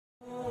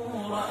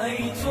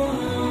رأيتم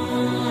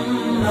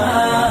ما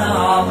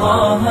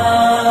أعطاها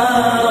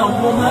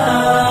ربها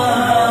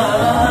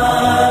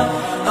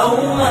أو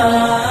ما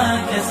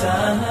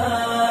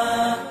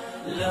كساها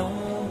لو.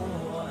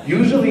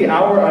 Usually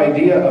our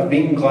idea of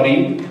being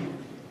gharib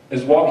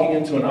is walking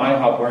into an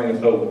IHOP wearing a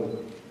thobe,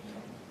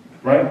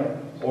 right?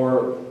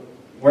 Or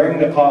wearing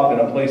niqab in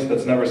a place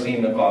that's never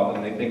seen niqab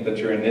and they think that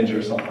you're a ninja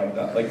or something like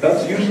that. Like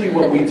that's usually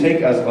what we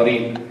take as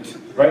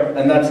gharib, right?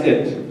 And that's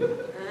it.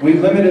 We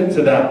limit it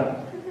to that.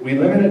 We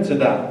limit it to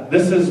that.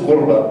 This is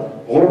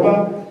ghurba.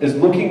 Ghurba is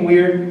looking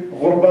weird.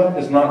 Ghurba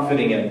is not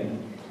fitting in.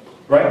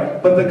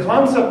 Right? But the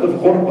concept of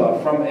ghurba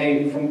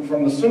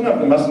from the sunnah of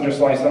the Messenger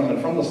ﷺ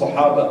and from the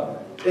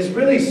Sahaba is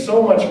really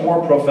so much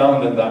more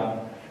profound than that.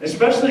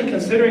 Especially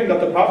considering that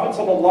the Prophet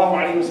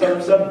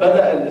ﷺ said,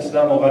 "Bada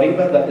al-Islamu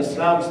ghariba," that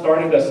Islam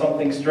started as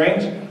something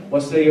strange,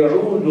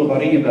 وَسَيَعُودُ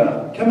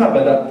غَرِيبًا كَمَا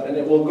بَدَأَ, and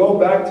it will go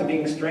back to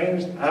being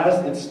strange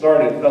as it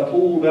started.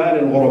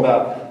 فَطُوبَى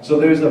لِلْغُرَبَاءِ. So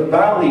there's a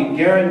valley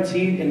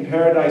guaranteed in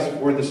paradise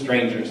for the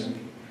strangers.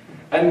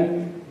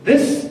 And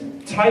this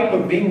type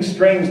of being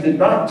strange did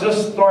not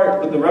just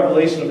start with the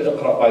revelation of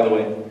Iqra, by the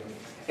way.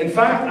 In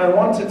fact, I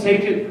want to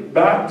take it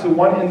back to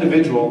one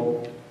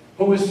individual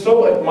who is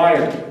so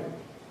admired,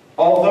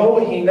 although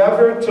he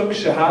never took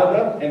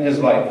shahada in his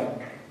life.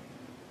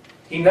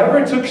 He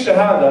never took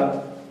shahada,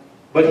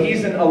 but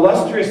he's an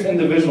illustrious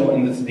individual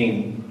in this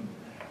deen.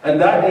 And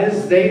that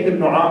is Zayd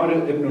ibn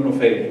Amr ibn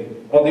Nufayl,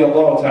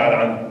 radiyallahu ta'ala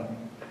anhu.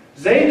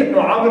 Zayd ibn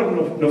Amr ibn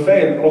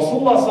Nufayl,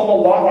 Rasulullah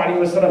sallallahu alayhi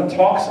wa sallam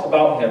talks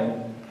about him,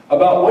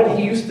 about what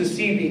he used to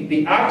see,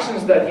 the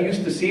actions that he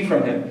used to see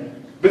from him,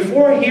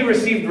 before he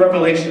received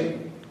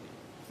revelation.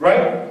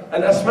 Right?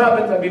 And Asma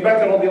bint Abi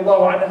Bakr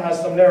radiallahu anha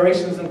has some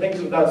narrations and things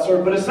of that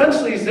sort. But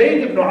essentially,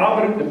 Zayd ibn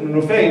Amr ibn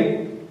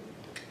Nufayl,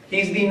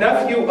 he's the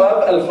nephew of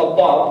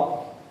Al-Khattab.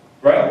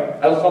 Right?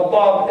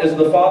 Al-Khattab is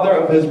the father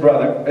of his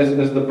brother,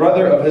 is the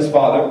brother of his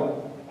father.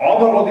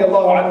 Umar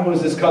radiallahu anhu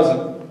is his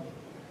cousin.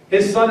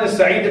 His son is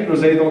Sa'id ibn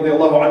Zayd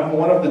radiallahu anhu,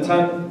 one of the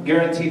 10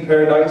 guaranteed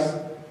paradise.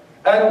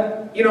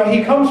 And, you know,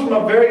 he comes from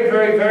a very,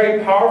 very, very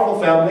powerful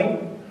family,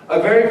 a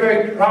very,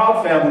 very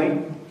proud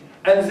family.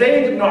 And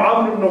Zayd ibn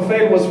Amr ibn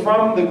Nufayl was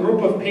from the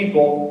group of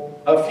people,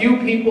 a few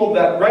people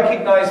that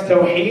recognized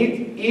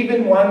Tawheed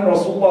even when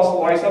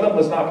Rasulullah ﷺ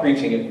was not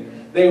preaching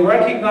it. They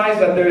recognized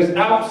that there is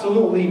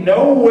absolutely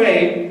no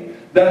way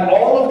that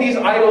all of these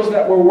idols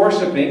that we're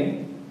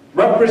worshiping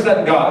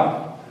represent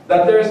God.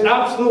 That there is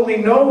absolutely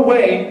no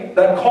way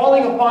that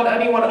calling upon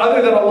anyone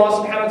other than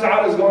Allah subhanahu wa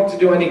ta'ala is going to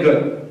do any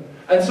good.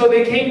 And so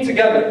they came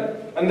together.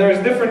 And there's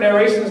different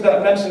narrations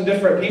that mention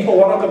different people.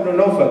 Waraq ibn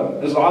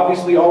Nawfal is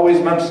obviously always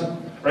mentioned.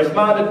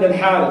 Uthman ibn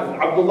al-Harith,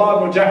 Abdullah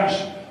ibn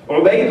Jahsh,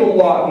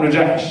 Ubaydullah ibn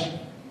Jahsh,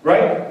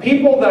 right?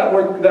 People that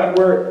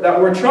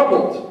were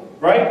troubled,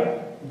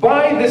 right,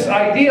 by this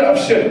idea of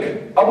shirk.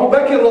 Abu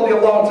Bakr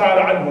radiallahu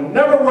ta'ala anhu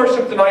never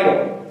worshipped an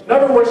idol.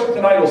 Never worshipped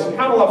an idol.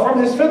 SubhanAllah,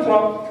 from his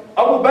fitrah,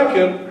 Abu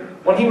Bakr,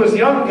 when he was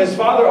young, his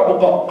father Abu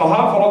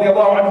Qahafa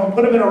radiallahu anhu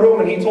put him in a room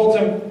and he told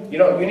him, you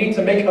know, you need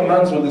to make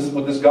amends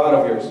with this God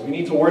of yours. You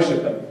need to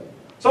worship him.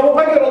 So Abu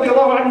Bakr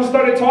radiallahu anhu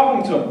started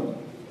talking to him.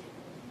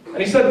 And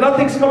he said,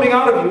 nothing's coming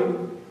out of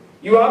you.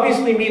 You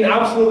obviously mean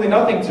absolutely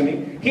nothing to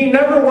me. He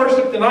never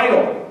worshipped an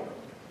idol.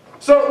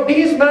 So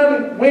these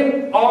men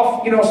went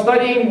off, you know,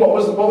 studying what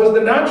was the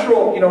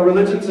natural, you know,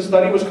 religion to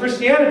study was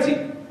Christianity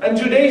and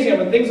Judaism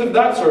and things of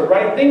that sort,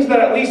 right? Things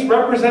that at least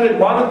represented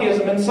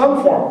monotheism in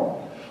some form.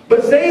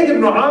 But Zayd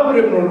ibn Amr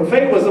ibn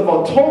Nufayl was of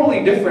a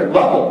totally different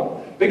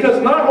level.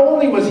 Because not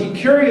only was he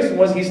curious and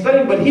was he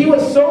studying, but he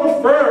was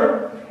so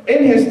firm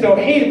in his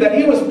tawheed that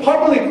he was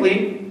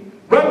publicly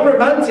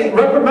reprimanding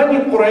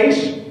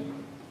Quraysh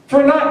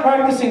for not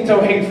practicing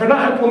tawheed, for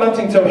not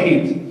implementing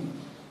tawheed.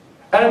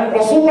 And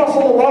Rasulullah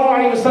sallallahu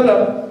alayhi wa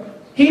sallam,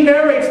 he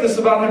narrates this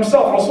about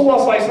himself. Rasulullah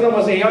sallallahu alayhi wa sallam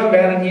was a young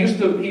man and he used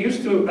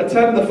to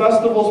attend the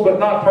festivals but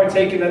not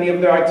partake in any of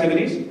their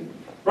activities.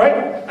 Right?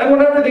 And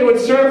whenever they would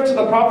serve to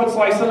the Prophet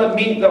sallallahu alayhi wa sallam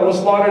meat that was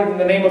slaughtered in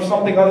the name of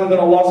something other than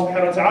Allah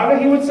subhanahu wa ta'ala,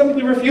 he would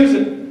simply refuse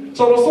it.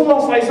 So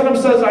Rasulullah sallallahu alayhi wa sallam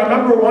says, I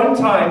remember one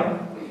time,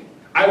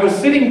 I was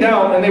sitting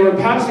down and they were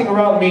passing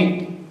around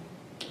meat.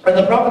 And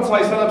the Prophet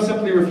ﷺ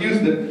simply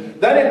refused it.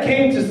 Then it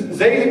came to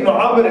Zayd ibn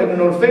Amr ibn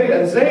Nufayl,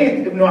 and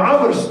Zayd ibn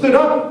Amr stood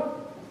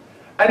up.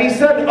 And he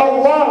said,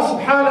 Allah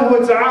subhanahu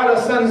wa ta'ala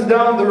sends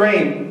down the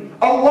rain.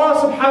 Allah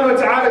subhanahu wa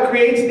ta'ala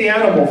creates the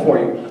animal for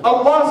you.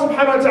 Allah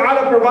subhanahu wa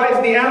ta'ala provides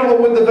the animal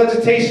with the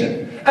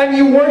vegetation. And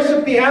you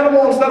worship the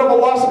animal instead of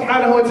Allah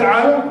subhanahu wa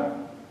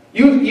ta'ala?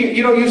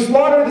 You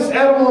slaughter this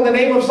animal in the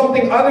name of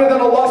something other than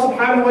Allah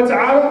subhanahu wa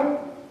ta'ala?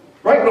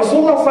 Right?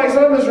 Rasulullah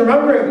ﷺ is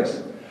remembering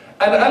this.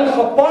 And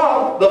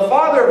Al-Khattab, the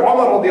father of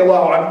Umar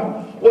radiallahu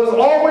anhu, was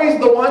always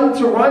the one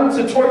to run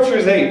to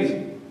torture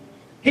Zayd.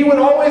 He would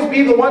always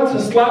be the one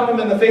to slap him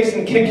in the face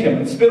and kick him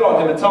and spit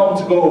on him and tell him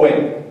to go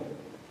away.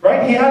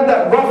 Right? He had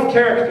that rough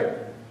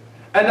character.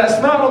 And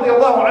Asma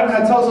radiallahu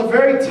anha tells a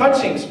very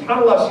touching,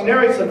 subhanAllah, she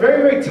narrates a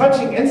very, very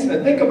touching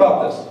incident. Think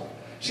about this.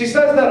 She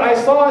says that I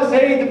saw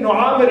Zayd ibn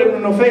Amr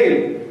ibn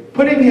Nufayl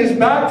putting his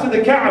back to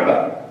the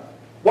Kaaba.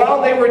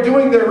 while they were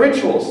doing their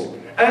rituals,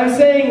 and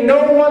saying,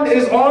 no one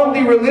is on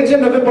the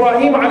religion of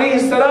Ibrahim alayhi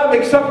salam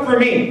except for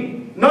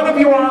me. None of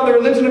you are on the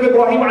religion of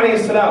Ibrahim alayhi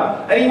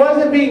salam. And he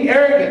wasn't being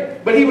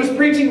arrogant, but he was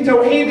preaching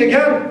Tawheed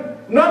again.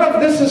 None of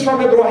this is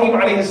from Ibrahim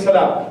alayhi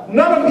salam.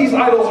 None of these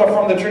idols are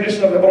from the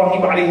tradition of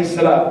Ibrahim alayhi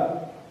salam.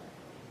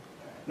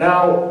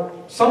 Now,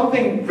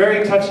 something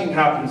very touching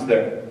happens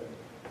there.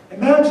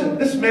 Imagine,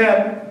 this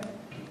man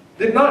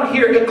did not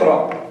hear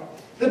Iqra,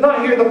 did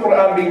not hear the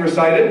Quran being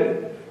recited.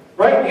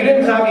 Right? You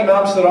didn't have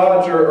Imam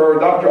Siraj or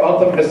Dr.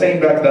 Altaf Hussain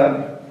back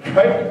then.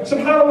 Right?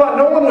 SubhanAllah,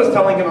 no one was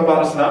telling him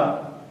about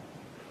Islam.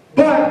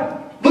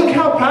 But look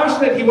how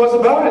passionate he was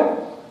about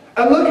it.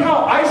 And look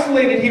how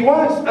isolated he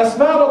was.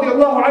 Asma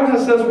radiallahu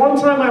anha says, one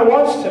time I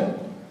watched him.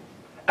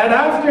 And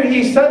after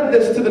he said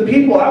this to the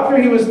people,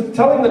 after he was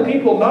telling the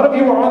people, none of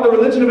you are on the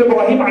religion of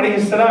Ibrahim alayhi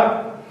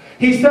salam.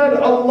 He said,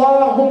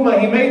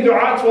 Allahumma, he made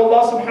dua to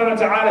Allah subhanahu wa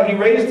ta'ala. He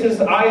raised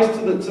his eyes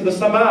to the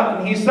sama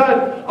and he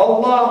said,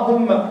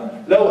 Allahumma,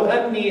 لو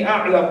أني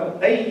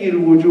أعلم أي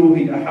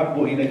الوجوه أحب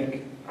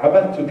إليك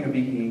عبدتك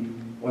به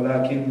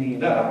ولكني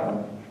لا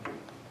أعلم.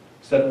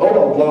 Said,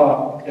 oh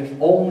Allah, if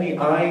only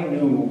I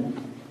knew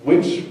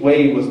which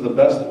way was the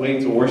best way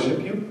to worship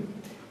you,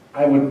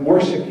 I would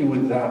worship you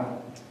with that.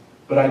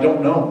 But I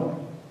don't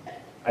know.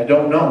 I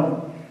don't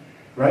know.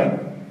 Right?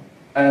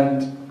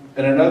 And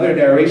in another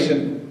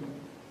narration,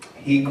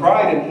 he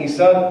cried and he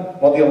said,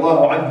 رضي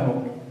الله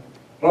عنه,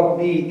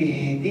 ربي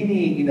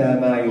اهدني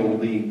إلى ما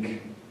يرضيك.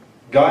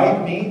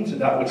 Guide me to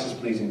that which is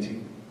pleasing to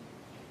you.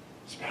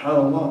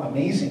 SubhanAllah,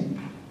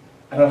 amazing.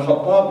 And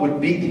Al-Khattab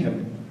would beat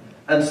him,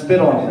 and spit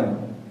on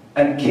him,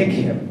 and kick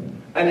him,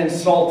 and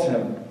insult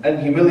him, and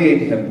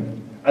humiliate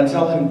him, and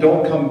tell him,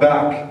 don't come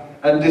back,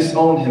 and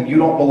disown him. You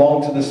don't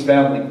belong to this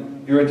family.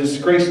 You're a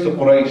disgrace to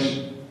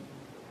Quraysh.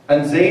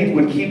 And Zayd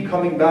would keep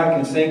coming back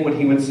and saying what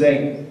he would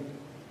say.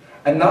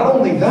 And not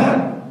only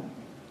that,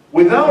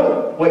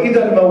 without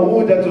وَإِذَا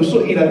الْمَوْءُودَةُ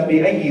سُئِلَتْ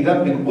بِأَيِّ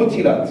ذَنْبٍ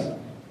قُتِلَتْ,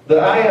 the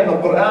ayah in the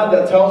Quran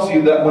that tells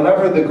you that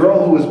whenever the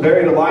girl who was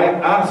buried alive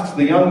asks,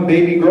 the young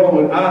baby girl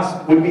would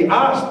be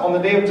asked on the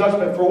Day of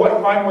Judgment, for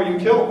what crime were you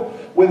killed?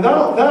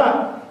 Without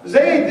that,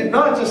 Zayd did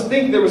not just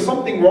think there was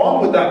something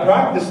wrong with that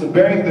practice of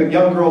burying the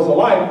young girls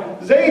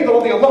alive. Zayd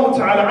radiallahu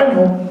ta'ala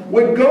anhu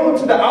would go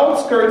to the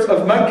outskirts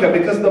of Mecca,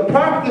 because the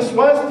practice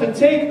was to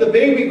take the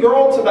baby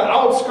girl to the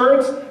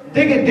outskirts,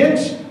 dig a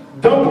ditch,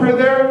 dump her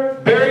there,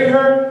 bury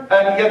her,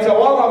 and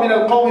يَتَوَارَى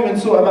مِنَ الْقَوْمِ مِنْ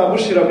سُوءَ مَا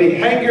بُشِّرَ بِهِ.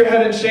 Hang your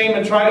head in shame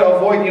and try to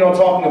avoid,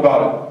 talking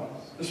about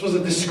it. This was a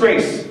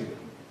disgrace.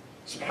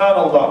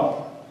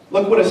 SubhanAllah.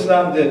 Look what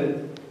Islam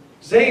did.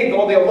 Zayd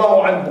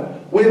radiallahu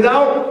anhu,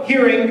 without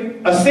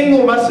hearing a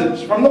single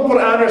message from the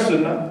Quran or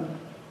Sunnah,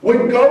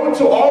 would go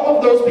to all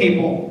of those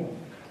people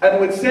and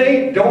would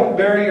say, don't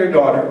bury your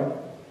daughter.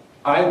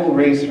 I will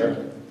raise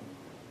her.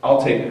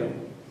 I'll take her.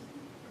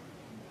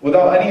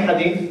 Without any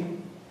hadith,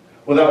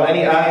 without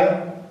any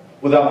ayah,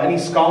 without any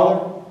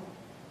scholar,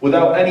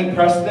 without any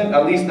precedent,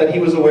 at least that he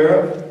was aware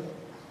of,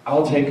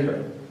 I'll take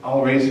her.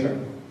 I'll raise her.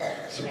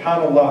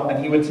 SubhanAllah.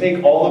 And he would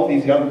take all of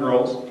these young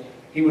girls,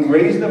 he would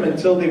raise them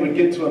until they would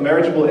get to a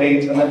marriageable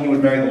age, and then he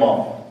would marry them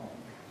off.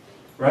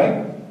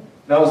 Right?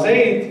 Now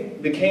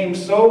Zayd became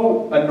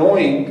so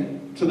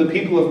annoying to the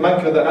people of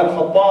Mecca that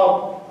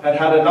Al-Khattab had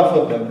had enough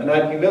of him, and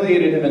had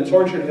humiliated him and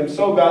tortured him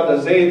so bad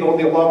that Zayd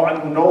radiallahu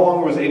anhu no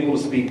longer was able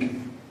to speak.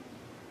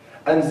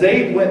 And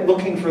Zayd went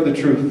looking for the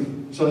truth.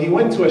 So he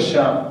went to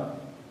Asham,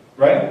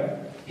 right?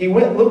 He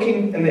went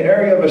looking in the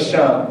area of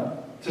Asham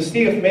to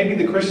see if maybe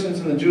the Christians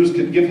and the Jews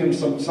could give him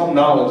some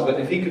knowledge, that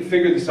if he could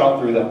figure this out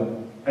through them.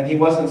 And he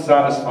wasn't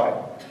satisfied.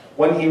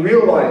 When he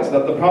realized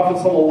that the Prophet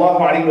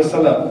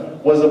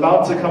ﷺ was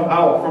about to come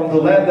out from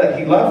the land that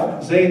he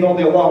left, Zayd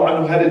radiallahu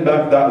anhu headed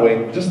back that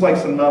way, just like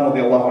Salman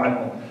radiallahu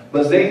anhu.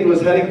 But Zayd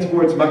was heading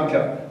towards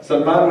Mecca.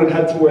 Salman would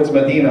head towards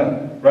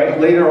Medina, right?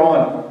 Later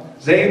on,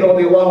 Zayd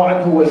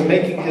radiallahu anhu was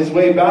making his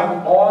way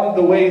back. On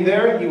the way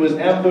there, he was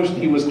ambushed,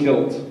 he was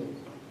killed.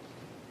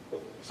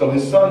 So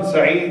his son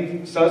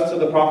Sa'id says to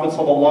the Prophet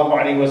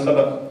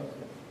ﷺ,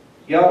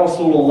 Ya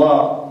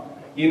Rasulullah,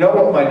 you know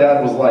what my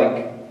dad was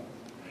like.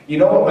 You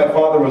know what my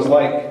father was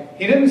like.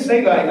 He didn't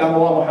say La ilaha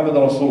illallah Muhammad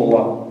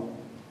Rasulullah.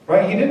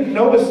 Right? He didn't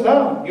know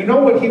Islam. You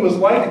know what he was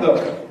like though.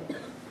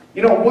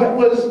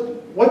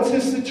 What's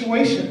his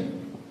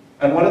situation?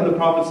 And what did the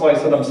Prophet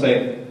ﷺ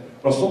say?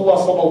 Rasulullah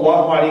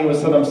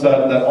ﷺ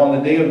said that on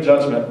the Day of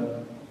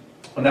Judgment,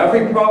 when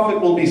every prophet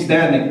will be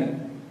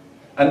standing,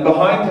 and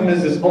behind him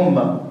is his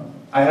ummah,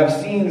 I have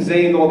seen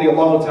Zayd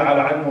radiallahu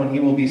ta'ala anhu, and he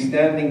will be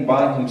standing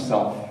by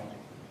himself,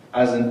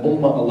 as an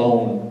ummah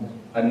alone,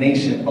 a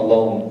nation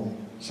alone.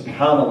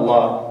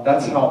 SubhanAllah,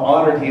 that's how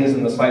honored he is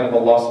in the sight of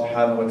Allah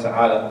subhanahu wa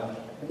ta'ala.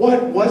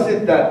 What was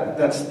it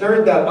that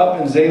stirred that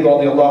up in Zayd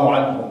radiallahu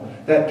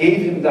anhu, that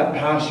gave him that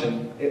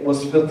passion? It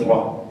was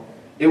fitrah.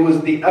 It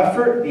was the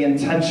effort, the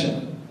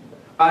intention.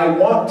 I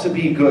want to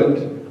be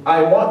good.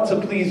 I want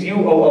to please you,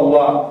 O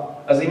Allah.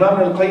 As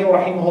Imam al-Qayyim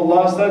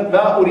rahimahullah said,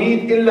 مَا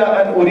أُرِيد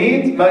إِلَّا أَنْ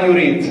أُرِيد مَا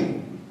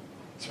يُرِيد.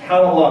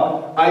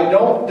 SubhanAllah, I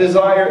don't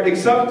desire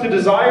except to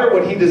desire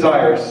what he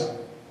desires.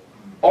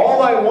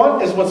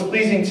 want is what's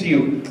pleasing to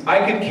you.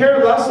 I could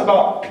care less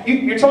about,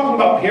 you're talking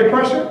about peer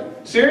pressure?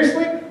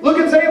 Seriously? Look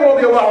at Zayd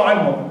radiallahu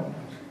anhu.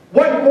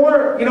 What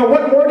more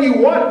do you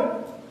want?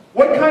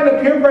 What kind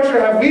of peer pressure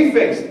have we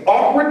faced?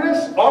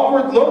 Awkwardness?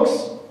 Awkward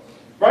looks?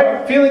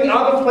 Right? Feeling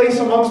out of place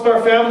amongst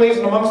our families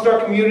and amongst our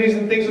communities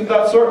and things of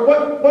that sort.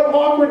 What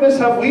awkwardness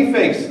have we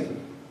faced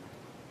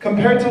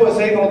compared to what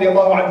Zayd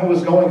radiallahu anhu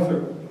was going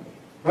through?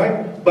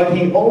 Right? But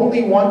he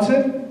only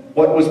wanted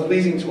what was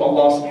pleasing to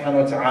Allah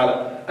subhanahu wa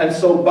ta'ala. And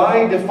so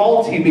by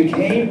default he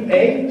became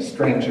a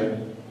stranger.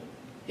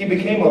 He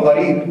became a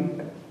gharib.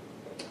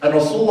 And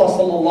Rasulullah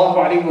sallallahu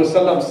alayhi wa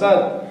sallam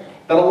said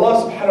that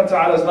Allah subhanahu wa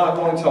ta'ala is not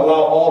going to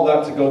allow all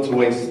that to go to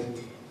waste.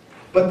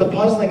 But the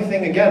puzzling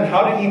thing again,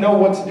 how did he know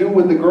what to do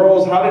with the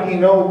girls? How did he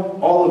know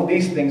all of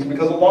these things?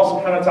 Because Allah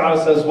subhanahu wa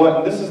ta'ala says what?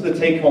 And this is the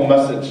take-home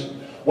message.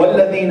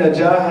 وَالَّذِينَ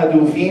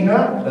جَاهَدُوا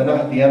فِينَا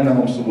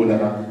لَنَهْدِيَنَّهُمْ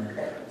سُبُلَنَا.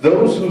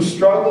 Those who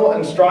struggle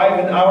and strive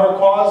in our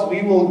cause,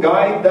 we will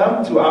guide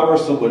them to our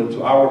subul,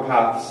 to our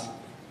paths.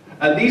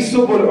 And these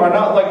subul are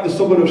not like the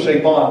subul of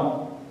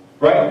shaitan,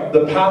 right?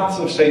 The paths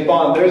of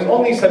shaitan. There is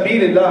only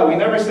sabilillah. We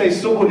never say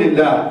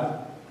subulillah.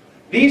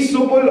 These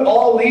subul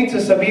all lead to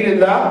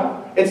sabilillah.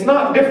 It's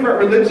not different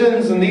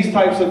religions and these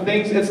types of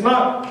things. It's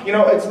not,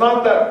 it's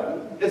not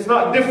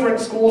different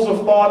schools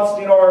of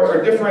thoughts,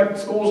 or different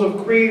schools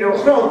of creed.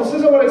 No, this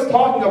isn't what it's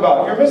talking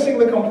about. You're missing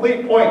the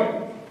complete point.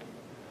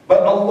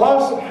 But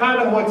Allah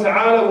subhanahu wa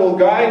ta'ala will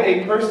guide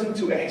a person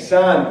to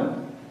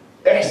ihsan.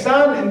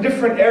 Ihsan in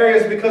different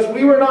areas, because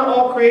we were not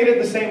all created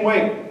the same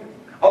way.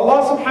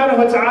 Allah subhanahu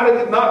wa ta'ala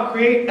did not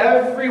create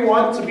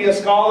everyone to be a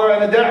scholar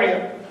and a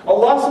da'iyah.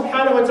 Allah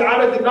subhanahu wa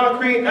ta'ala did not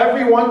create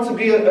everyone to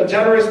be a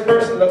generous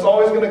person that's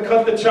always going to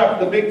cut the check,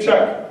 the big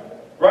check.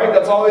 Right?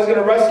 That's always going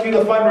to rescue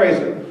the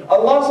fundraiser.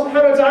 Allah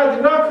subhanahu wa ta'ala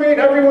did not create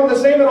everyone the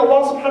same, and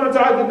Allah subhanahu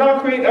wa ta'ala did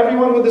not create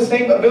everyone with the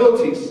same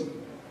abilities.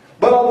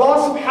 But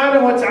Allah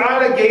subhanahu wa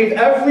ta'ala gave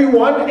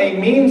everyone a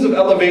means of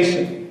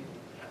elevation,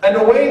 and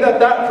a way that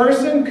that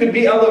person could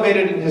be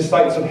elevated in His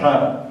sight,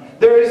 subhanahu.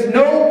 There is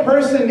no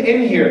person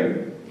in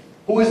here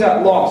who is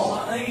at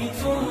loss.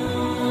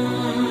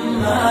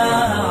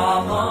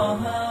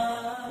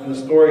 In the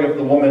story of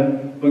the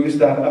woman who used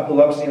to have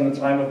epilepsy in the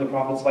time of the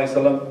Prophet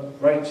ﷺ,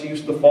 right? She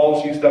used to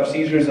fall, she used to have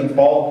seizures and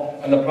fall,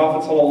 and the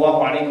Prophet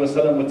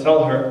ﷺ would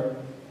tell her,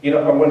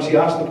 or when she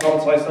asked the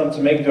Prophet ﷺ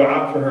to make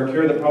dua for her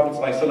cure, the Prophet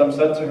ﷺ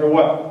said to her,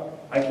 what?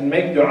 I can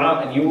make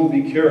dua and you will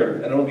be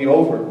cured and it will be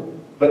over.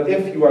 But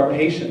if you are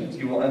patient,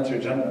 you will enter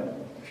Jannah.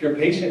 If you're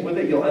patient with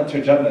it, you'll enter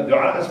Jannah.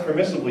 Dua is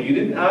permissible. You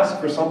didn't ask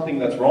for something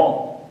that's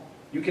wrong.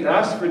 You can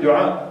ask for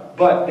dua,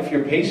 but if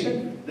you're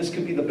patient, this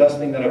could be the best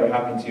thing that ever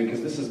happened to you,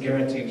 because this is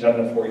guaranteed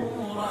Jannah for you.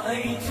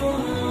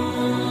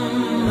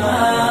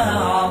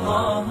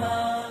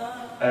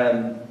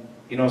 And,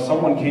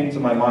 someone came to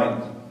my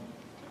mind.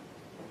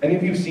 Any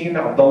of you seen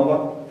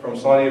Abdullah from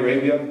Saudi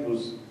Arabia,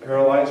 who's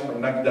paralyzed from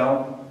neck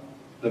down?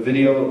 The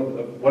video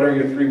of what are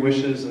your 3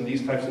 wishes and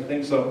these types of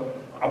things. So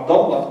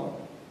Abdullah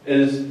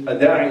is a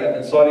da'iyah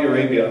in Saudi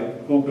Arabia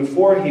who,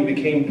 before he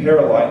became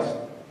paralyzed,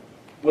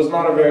 was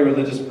not a very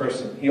religious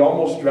person. He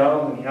almost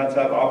drowned and he had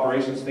to have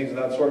operations, things of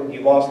that sort, and he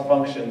lost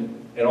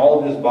function in all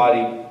of his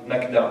body,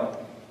 neck down.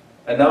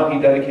 And now he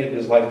dedicated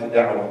his life to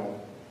da'wah.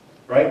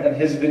 Right? And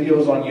his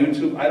videos on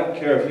YouTube, I don't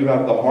care if you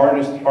have the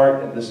hardest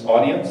heart in this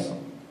audience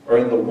or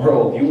in the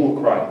world, you will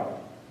cry.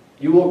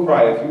 You will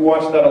cry. If you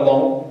watch that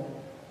alone,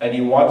 and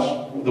you watch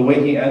the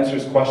way he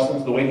answers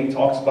questions, the way he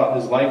talks about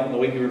his life, and the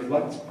way he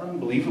reflects,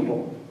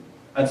 unbelievable.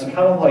 And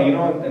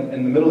subhanAllah,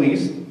 in the Middle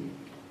East,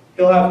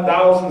 he'll have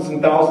thousands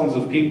and thousands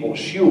of people,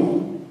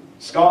 shuyukh,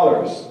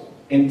 scholars,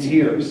 in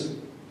tears,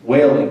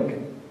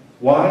 wailing.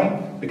 Why?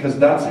 Because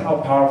that's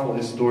how powerful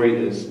his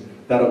story is.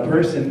 That a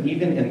person,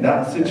 even in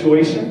that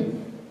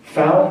situation,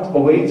 found a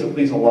way to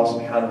please Allah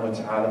subhanahu wa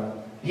ta'ala.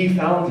 He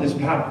found his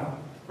path,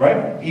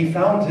 right? He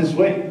found his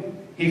way.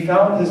 He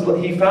found his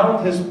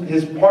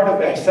part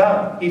of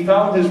ihsan. He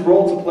found his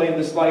role to play in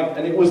this life.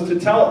 And it was to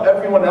tell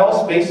everyone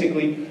else,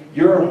 basically,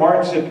 your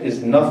hardship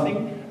is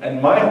nothing.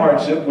 And my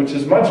hardship, which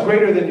is much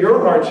greater than your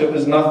hardship,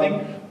 is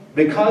nothing,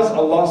 because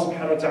Allah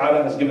subhanahu wa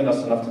ta'ala has given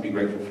us enough to be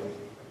grateful for.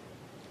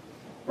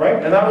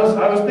 Right? And I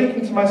was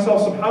thinking to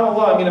myself,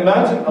 subhanAllah,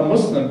 imagine a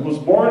Muslim who's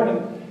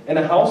born in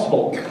a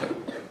household,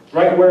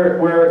 right,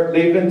 where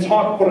they've been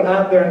taught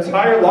Quran their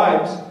entire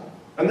lives.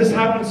 And this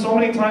happens so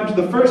many times.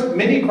 The first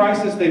mini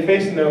crisis they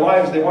faced in their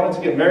lives, they wanted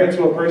to get married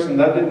to a person,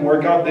 that didn't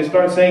work out. They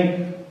start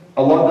saying,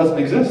 Allah doesn't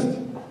exist.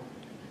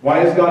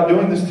 Why is God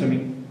doing this to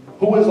me?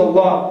 Who is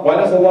Allah? Why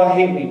does Allah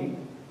hate me?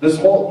 This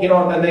whole,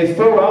 and they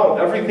throw out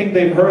everything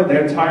they've heard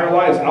their entire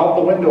lives out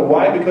the window.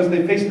 Why? Because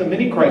they faced a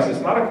mini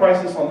crisis, not a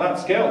crisis on that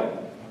scale.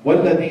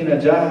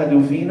 وَالَّذِينَ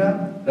جَاهَدُوا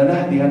فِينَا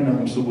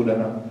لَنَهْدِيَنَّهُمْ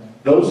سُبُلَنَا.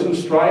 Those who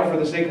strive for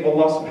the sake of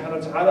Allah subhanahu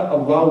wa ta'ala,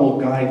 Allah will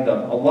guide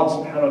them. Allah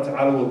subhanahu wa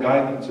ta'ala will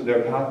guide them to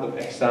their path of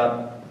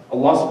ihsan.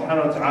 Allah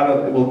subhanahu wa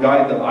ta'ala will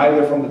guide them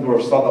either from the door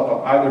of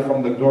sadaqah, either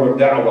from the door of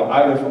da'wah,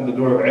 either from the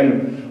door of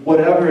ilm.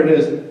 Whatever it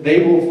is,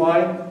 they will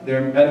find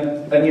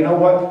And you know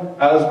what?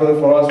 As Brother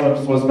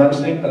Faraz was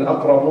mentioning,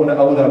 الْأَقْرَبُونَ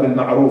أَوْلَى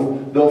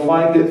بِالْمَعْرُوفِ. They'll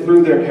find it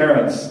through their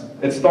parents.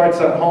 It starts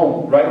at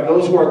home, right?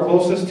 Those who are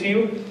closest to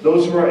you,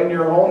 those who are in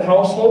your own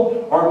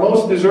household, are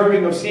most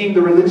deserving of seeing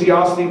the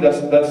religiosity that's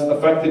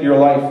affected your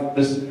life,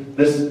 this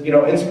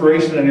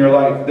inspiration in your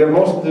life. They're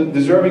most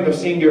deserving of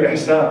seeing your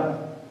ihsan,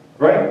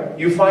 right?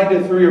 You find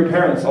it through your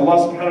parents.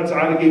 Allah subhanahu wa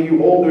ta'ala gave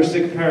you old or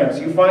sick parents.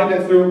 You find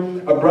it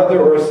through a brother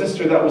or a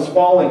sister that was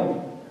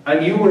falling,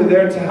 and you were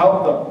there to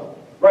help them,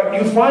 right?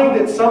 You find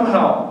it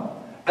somehow,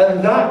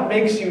 and that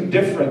makes you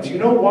different. You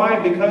know why?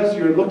 Because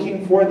you're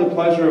looking for the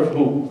pleasure of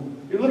who?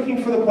 You're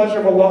looking for the pleasure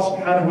of Allah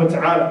subhanahu wa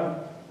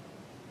ta'ala.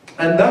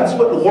 And that's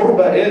what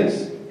ghurba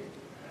is.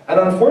 And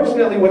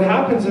unfortunately what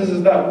happens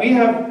is that we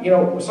have,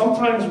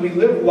 sometimes we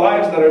live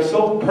lives that are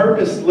so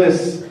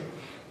purposeless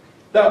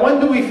that when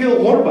do we feel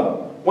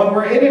ghurba? When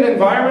we're in an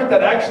environment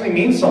that actually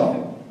means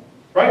something.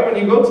 Right? When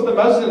you go to the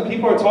masjid and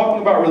people are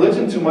talking about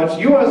religion too much,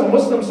 you as a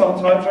Muslim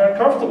sometimes are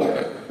uncomfortable.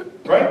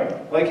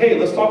 Right? Like, hey,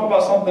 let's talk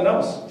about something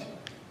else.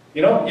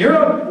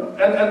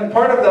 And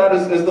part of that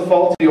is the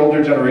fault of the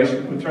older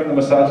generation who turned the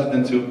masajid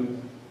into,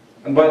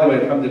 and by the way,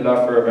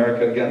 alhamdulillah for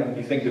America again,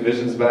 you think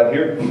division's bad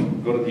here?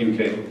 Go to the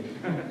UK.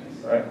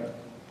 Right?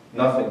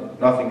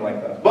 Nothing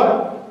like that.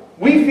 But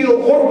we feel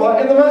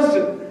ghurba in the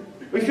masjid.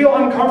 We feel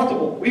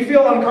uncomfortable. We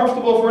feel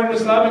uncomfortable if we're in an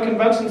Islamic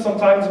convention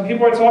sometimes and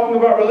people are talking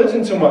about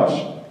religion too much.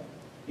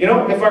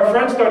 If our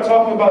friends start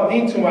talking about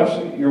deen too much,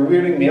 you're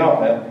weirding me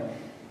out, man.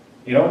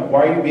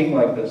 Why are you being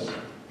like this?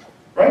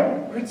 Right?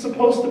 It's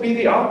supposed to be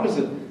the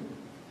opposite.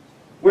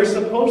 We're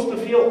supposed to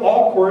feel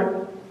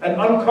awkward and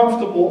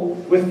uncomfortable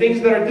with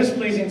things that are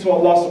displeasing to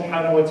Allah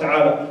subhanahu wa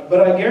ta'ala.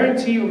 But I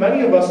guarantee you,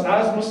 many of us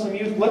as Muslim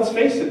youth, let's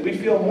face it, we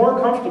feel more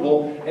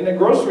comfortable in a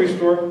grocery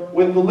store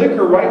with the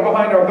liquor right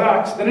behind our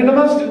backs than in a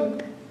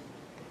masjid.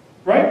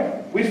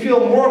 Right? We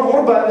feel more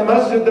ghurba in the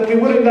masjid than we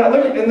would in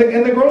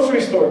the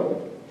grocery store.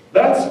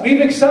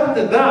 We've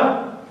accepted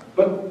that.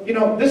 But,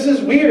 this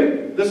is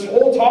weird. This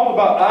whole talk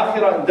about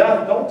akhirah and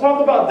death. Don't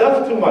talk about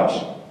death too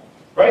much.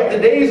 Right? The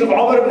days of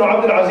Umar ibn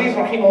Abdul Aziz,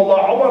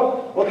 rahimahullah,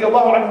 Umar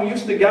radiallahu anhu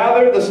used to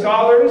gather the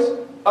scholars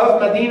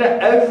of Medina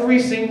every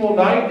single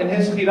night in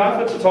his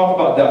khilafah to talk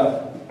about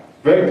death.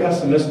 Very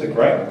pessimistic,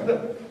 right?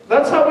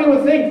 That's how we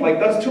would think. Like,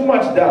 that's too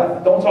much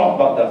death. Don't talk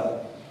about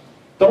death.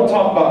 Don't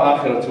talk about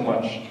akhirah too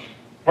much.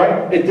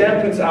 Right? It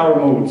dampens our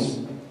moods.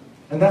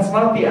 And that's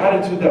not the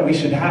attitude that we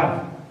should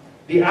have.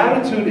 The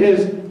attitude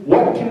is,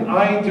 what can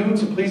I do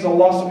to please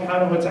Allah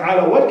subhanahu wa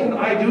ta'ala? What can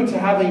I do to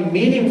have a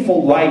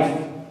meaningful life?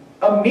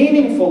 A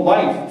meaningful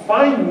life.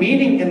 Find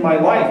meaning in my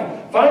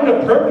life. Find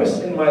a purpose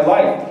in my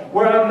life.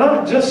 Where I'm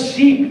not just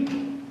sheep.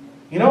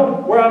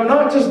 Where I'm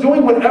not just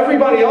doing what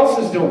everybody else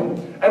is doing.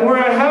 And where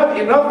I have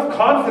enough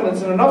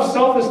confidence and enough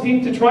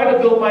self-esteem to try to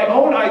build my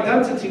own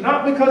identity.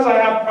 Not because I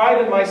have pride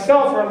in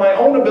myself or in my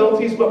own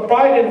abilities, but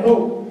pride in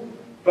who?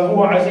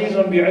 فَهُوَ عَزِيزٌ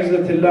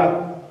بِعِزَّةِ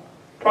اللَّهِ.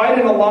 Pride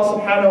in Allah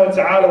subhanahu wa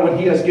ta'ala, what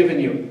He has given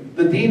you.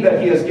 The deen that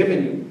He has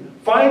given you.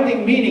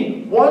 Finding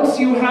meaning. Once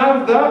you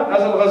have that,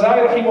 as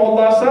Al-Ghazali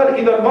rahimahullah said,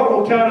 إِذَا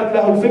الْمَرْءُ كَانَتْ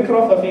لَهُ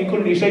الْفِكْرَةَ فَفِي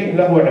كُلِّ شَيْءٍ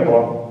لَهُ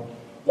عِبْرَةٌ.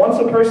 Once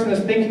a person is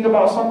thinking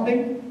about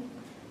something,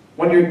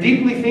 when you're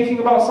deeply thinking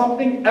about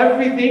something,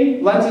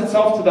 everything lends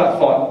itself to that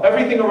thought.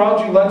 Everything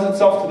around you lends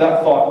itself to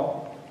that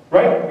thought.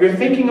 Right? You're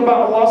thinking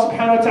about Allah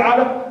subhanahu wa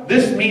ta'ala,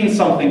 this means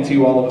something to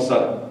you all of a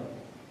sudden.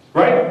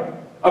 Right?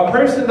 A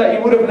person that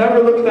you would have never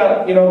looked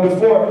at,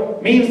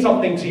 before means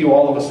something to you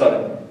all of a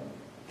sudden.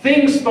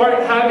 Things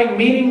start having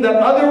meaning that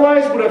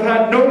otherwise would have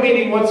had no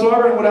meaning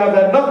whatsoever and would have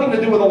had nothing to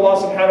do with Allah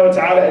subhanahu wa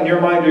ta'ala in your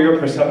mind or your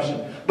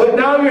perception. But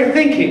now you're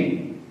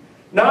thinking.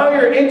 Now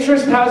your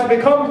interest has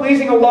become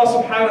pleasing Allah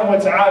subhanahu wa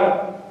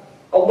ta'ala.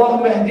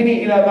 Allahumma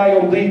hdini ila ma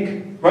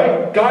yurdik.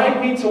 Right? Guide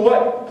me to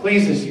what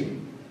pleases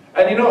you.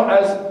 And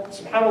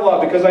as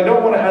subhanAllah, because I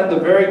don't want to end the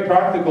very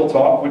practical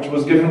talk, which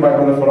was given by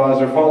Brother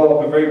Faraz, or follow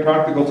up a very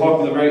practical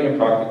talk with a very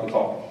impractical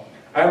talk.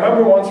 I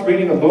remember once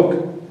reading a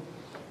book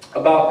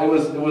about, it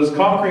was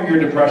conquering your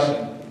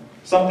depression.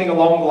 Something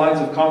along the lines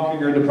of conquering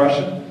your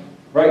depression,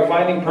 right?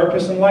 Finding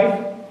purpose in life.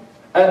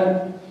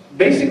 And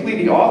basically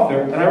the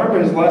author, and I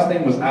remember his last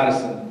name was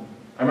Addison.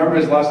 I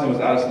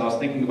was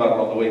thinking about it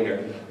on the way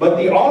here. But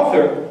the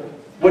author,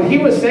 what he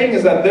was saying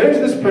is that there's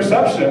this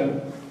perception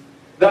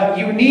that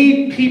you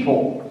need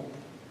people,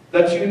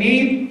 that you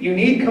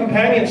need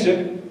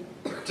companionship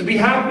to be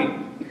happy.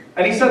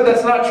 And he said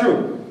that's not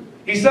true.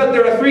 He said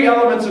there are 3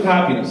 elements of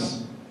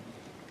happiness.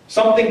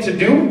 Something to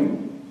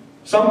do,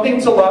 something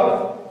to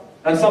love,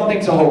 and something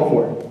to hope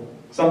for.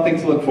 Something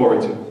to look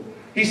forward to.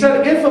 He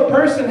said if a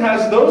person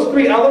has those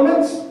 3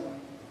 elements,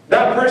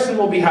 that person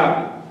will be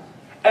happy.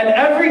 And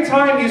every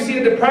time you see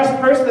a depressed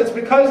person, it's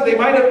because they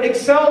might have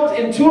excelled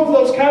in 2 of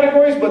those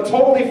categories, but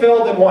totally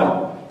failed in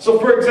 1. So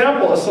for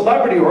example, a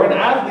celebrity or an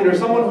athlete or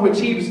someone who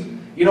achieves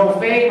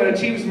fame and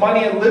achieves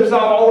money and lives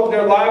out all of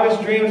their lavish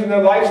dreams and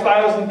their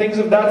lifestyles and things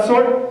of that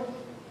sort,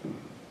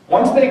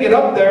 once they get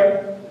up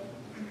there,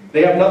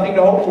 they have nothing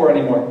to hope for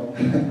anymore.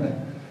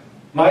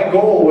 My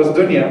goal was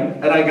dunya,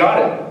 and I got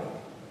it.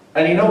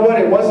 And you know what?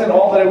 It wasn't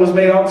all that it was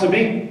made out to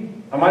be.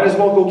 I might as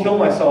well go kill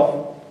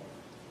myself,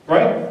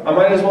 right? I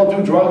might as well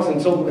do drugs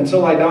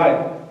until I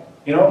die,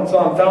 you know, until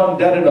I'm found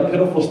dead in a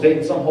pitiful state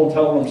in some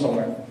hotel room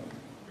somewhere,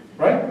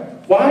 right?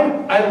 Why?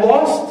 I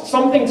lost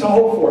something to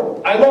hope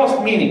for. I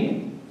lost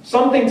meaning,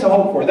 something to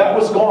hope for. That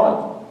was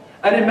gone.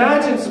 And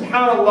imagine,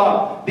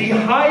 subhanAllah, the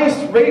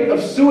highest rate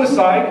of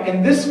suicide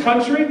in this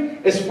country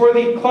is for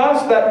the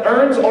class that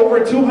earns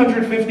over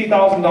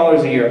 $250,000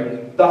 a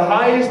year. The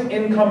highest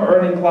income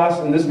earning class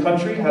in this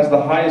country has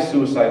the highest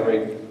suicide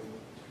rate.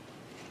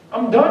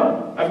 I'm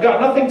done. I've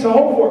got nothing to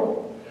hope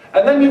for.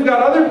 And then you've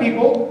got other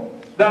people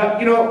that,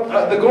 you know,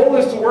 the goal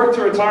is to work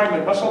to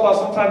retirement. MashaAllah,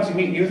 sometimes you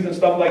meet youth and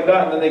stuff like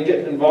that, and then they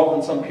get involved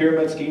in some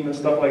pyramid scheme and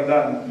stuff like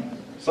that, and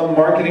some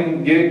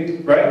marketing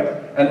gig, right?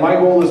 And my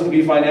goal is to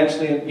be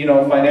financially, you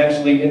know,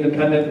 financially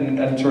independent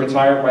and to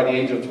retire by the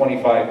age of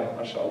 25.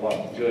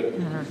 MashaAllah,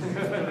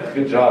 good.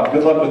 Good job.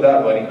 Good luck with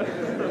that,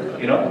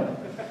 buddy. You know?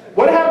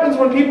 What happens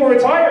when people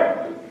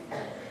retire?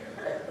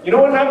 You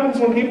know what happens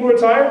when people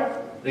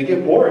retire? They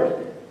get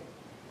bored.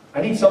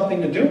 I need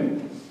something to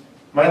do.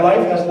 My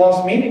life has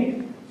lost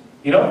meaning.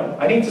 You know,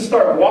 I need to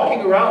start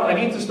walking around. I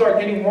need to start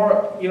getting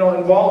more, you know,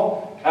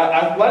 involved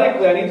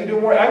athletically. I need to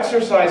do more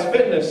exercise,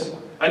 fitness.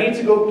 I need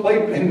to go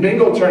play in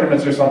bingo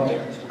tournaments or something,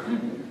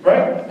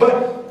 right?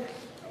 But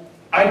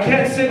I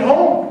can't sit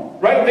home,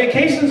 right?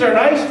 Vacations are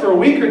nice for a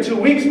week or 2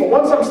 weeks, but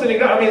once I'm sitting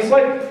down, I mean, it's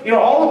like, you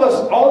know, all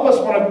of us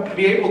want to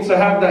be able to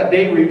have that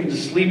day where you can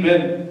just sleep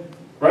in,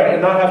 right?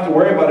 And not have to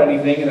worry about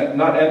anything and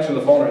not answer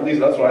the phone, or at least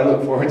that's what I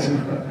look forward to,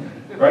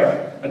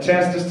 right? A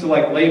chance just to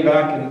like lay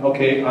back and,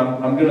 okay,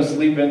 I'm going to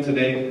sleep in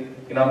today.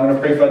 You know, I'm going to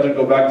pray Fajr,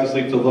 go back to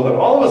sleep till Dhuhr.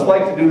 All of us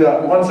like to do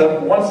that once in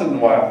a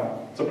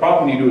while. It's a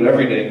problem when you do it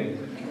every day.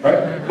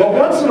 Right? But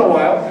once in a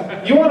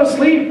while, you want to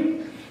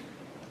sleep.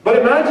 But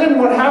imagine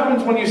what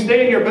happens when you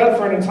stay in your bed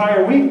for an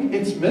entire week.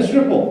 It's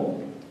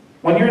miserable.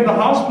 When you're in the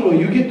hospital,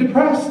 you get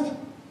depressed.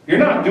 You're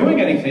not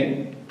doing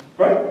anything.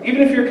 Right?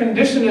 Even if your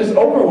condition is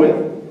over with,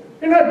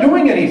 you're not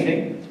doing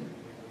anything.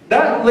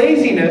 That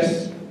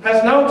laziness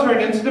has now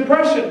turned into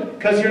depression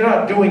because you're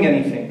not doing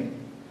anything.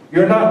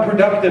 You're not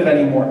productive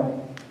anymore.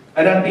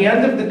 And at the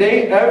end of the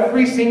day,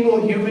 every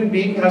single human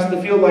being has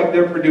to feel like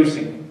they're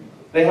producing.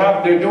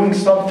 They're doing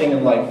something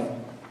in life,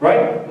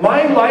 right?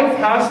 My life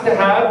has to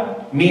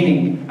have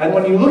meaning. And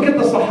when you look at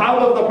the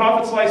Sahaba of the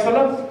Prophet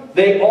ﷺ,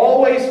 they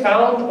always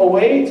found a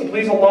way to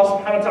please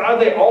Allah subhanahu wa ta'ala.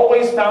 They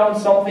always found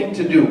something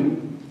to do.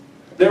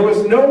 There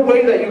was no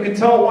way that you could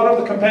tell one of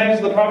the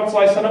companions of the Prophet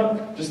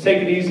ﷺ, just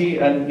take it easy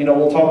and, you know,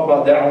 we'll talk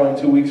about da'wah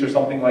in 2 weeks or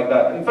something like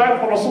that. In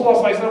fact, when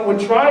Rasulullah ﷺ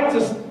would try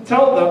to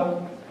tell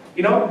them,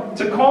 you know,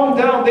 to calm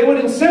down, they would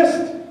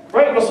insist,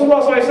 right?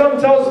 Rasulullah ﷺ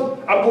tells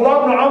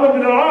Abdullah ibn Amr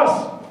ibn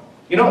al-As,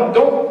 you know,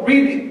 don't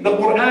read the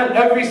Quran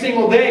every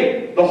single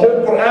day, the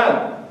whole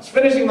Quran. It's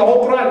finishing the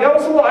whole Quran. Ya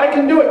Rasulullah, I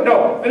can do it.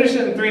 No, finish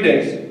it in 3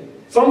 days.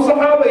 Some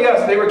Sahaba,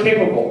 yes, they were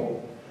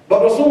capable.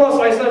 But Rasulullah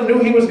ﷺ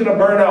knew he was going to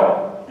burn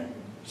out.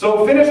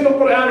 So finish the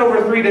Quran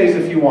over 3 days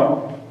if you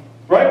want.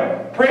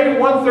 Right? Pray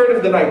 1/3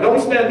 of the night.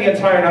 Don't spend the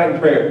entire night in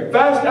prayer.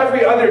 Fast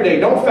every other day.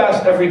 Don't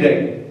fast every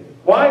day.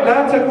 Why?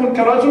 لا تكن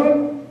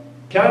كرجل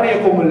كان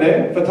يقوم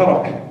الليل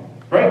فترك.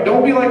 Right?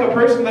 Don't be like a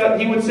person that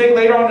he would say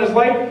later on in his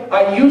life,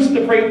 I used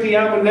to pray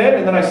Qiyamul Layl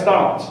and then I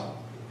stopped.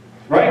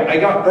 Right? I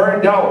got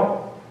burned out.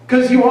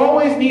 Because you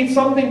always need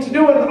something to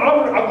do. And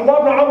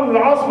Abdullah ibn Amr ibn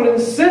al-As would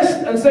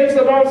insist and say to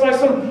the Prophet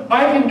ﷺ,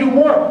 I can do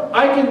more.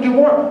 I can do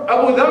more.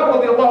 Abu Dhar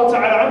radiallahu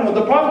ta'ala anhu,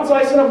 the Prophet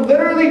ﷺ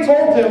literally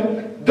told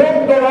him,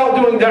 don't go out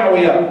doing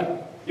da'wah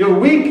yet. You're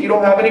weak. You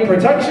don't have any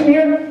protection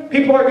here.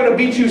 People are going to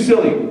beat you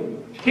silly.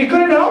 He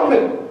couldn't help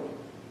it.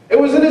 It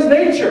was in his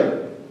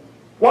nature.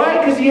 Why?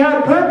 Because he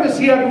had purpose,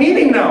 he had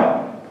meaning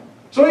now.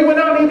 So he went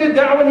out and he did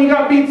da'wah and he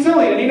got beat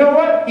silly. And you know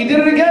what? He did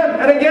it again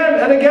and again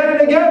and again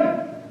and again.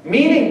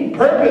 Meaning,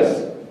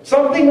 purpose.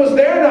 Something was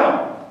there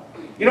now.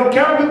 You know,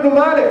 Ka'b ibn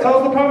Malik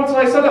tells the Prophet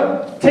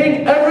ﷺ,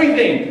 take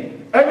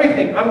everything.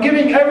 Everything. I'm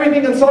giving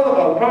everything in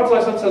sadaqah. The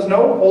Prophet ﷺ says,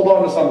 no, hold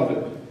on to some of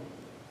it.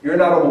 You're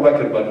not Abu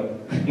Bakr,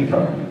 buddy. You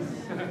know?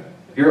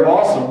 You're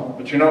awesome,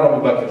 but you're not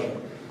Abu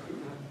Bakr.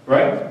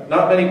 Right?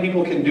 Not many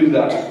people can do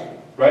that.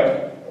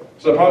 Right?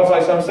 So the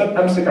Prophet ﷺ said,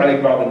 Amsik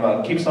alayk ba'd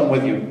al-mal. Keep some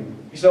with you.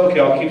 He said, okay,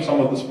 I'll keep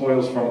some of the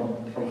spoils from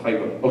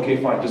Khaybar.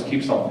 Okay, fine, just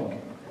keep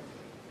something.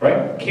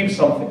 Right? Keep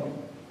something.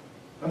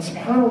 And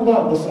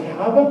subhanAllah, the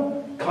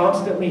Sahaba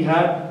constantly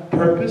had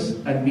purpose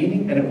and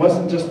meaning, and it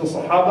wasn't just the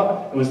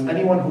Sahaba, it was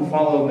anyone who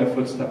followed in their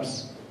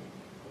footsteps.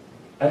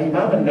 And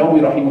Imam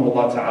al-Nawawi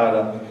rahimahullah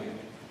ta'ala,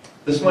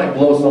 this might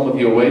blow some of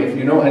you away. If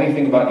you know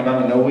anything about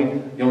Imam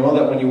al-Nawawi, you'll know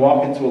that when you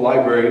walk into a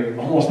library,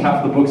 almost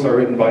half the books are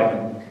written by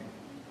him.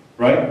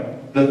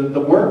 Right?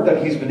 The work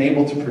that he's been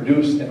able to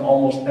produce in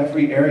almost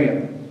every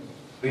area.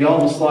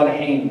 Riyadh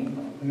al-Salihin,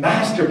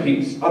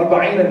 masterpiece.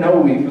 Arba'in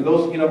al-Nawawi, for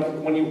those, you know,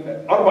 when you,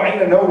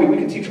 Arba'in al-Nawawi, we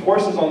can teach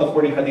courses on the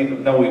 40 hadith of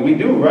Nawawi. We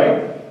do,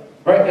 right?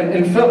 Right? And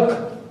in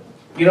fiqh,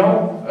 you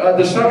know,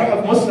 the sharh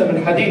of Muslim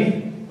and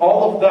hadith,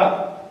 all of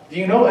that. Do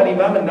you know that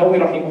Imam al-Nawawi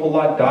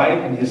rahimahullah died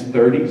in his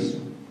 30s?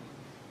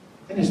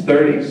 In his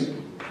 30s.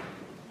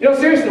 You know,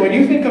 seriously, when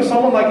you think of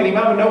someone like an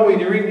Imam Nawawi,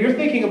 you're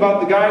thinking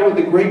about the guy with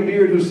the great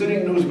beard who's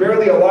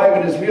barely alive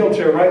in his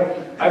wheelchair, right?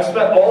 I've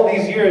spent all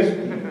these years,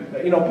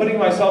 you know, putting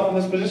myself in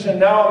this position.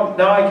 Now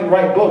I can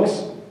write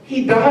books.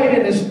 He died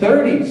in his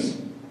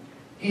 30s.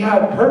 He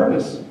had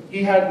purpose.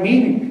 He had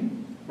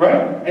meaning,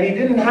 right? And he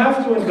didn't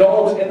have to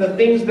indulge in the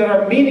things that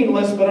are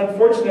meaningless, but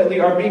unfortunately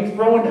are being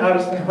thrown at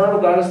us and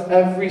hurled at us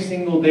every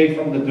single day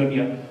from the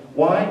dunya.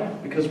 Why?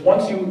 Because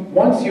once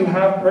you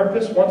have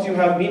purpose, once you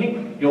have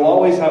meaning, you'll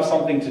always have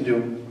something to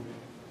do,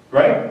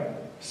 right?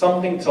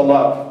 Something to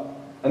love.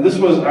 And this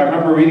was, I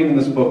remember reading in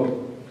this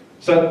book,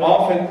 said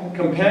often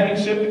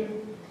companionship,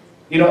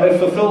 you know, it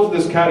fulfills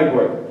this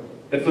category.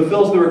 It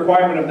fulfills the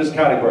requirement of this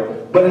category.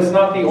 But it's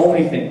not the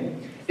only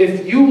thing.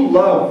 If you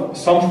love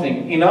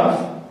something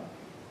enough,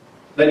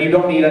 then you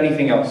don't need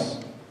anything else.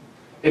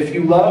 If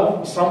you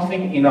love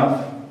something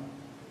enough,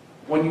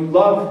 when you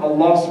love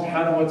Allah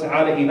subhanahu wa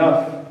ta'ala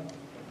enough,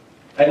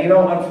 and you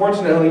know,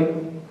 unfortunately,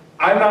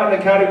 I'm not in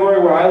a category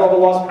where I love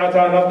Allah subhanahu wa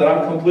ta'ala enough that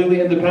I'm completely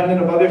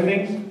independent of other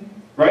things,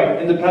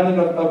 right? Independent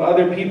of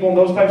other people and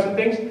those types of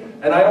things.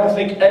 And I don't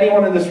think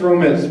anyone in this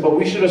room is, but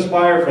we should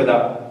aspire for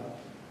that.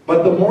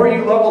 But the more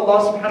you love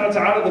Allah subhanahu wa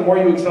ta'ala, the more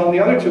you excel in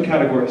the other two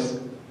categories.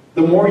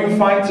 The more you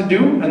find to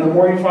do, and the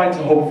more you find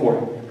to hope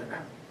for.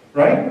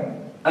 Right?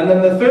 And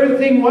then the third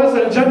thing was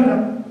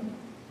Al-Jannah.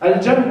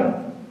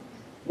 Al-Jannah.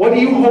 What do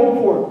you hope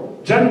for?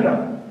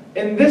 Jannah.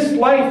 In this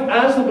life,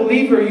 as a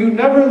believer, you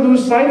never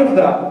lose sight of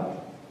that.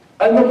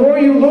 And the more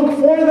you look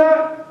for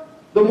that,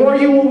 the more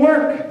you will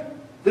work.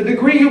 The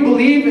degree you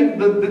believe in,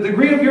 the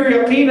degree of your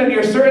yaqeen and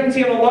your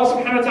certainty in Allah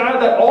subhanahu wa ta'ala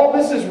that all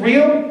this is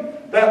real,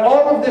 that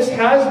all of this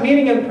has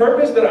meaning and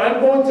purpose, that I'm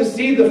going to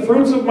see the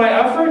fruits of my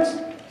efforts,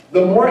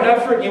 the more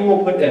effort you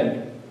will put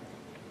in.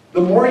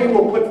 The more you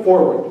will put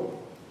forward.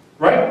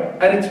 Right?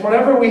 And it's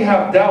whenever we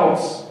have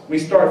doubts, we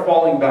start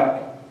falling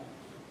back.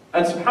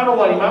 And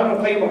subhanAllah, Imam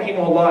al-Qayyim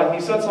rahimahullah, he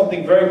said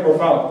something very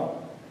profound.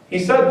 He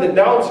said the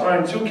doubts are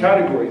in two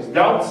categories.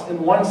 Doubts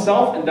in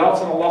oneself and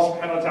doubts in Allah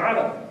subhanahu wa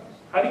ta'ala.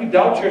 How do you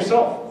doubt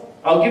yourself?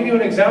 I'll give you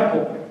an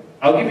example.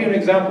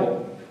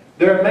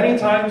 There are many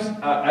times,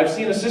 I've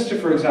seen a sister,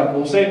 for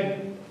example, who say,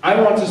 I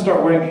want to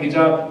start wearing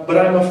hijab, but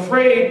I'm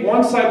afraid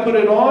once I put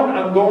it on,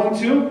 I'm going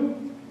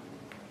to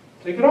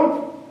take it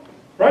off.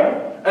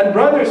 Right? And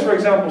brothers, for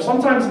example,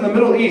 sometimes in the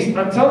Middle East,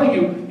 I'm telling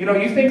you, you know,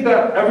 you think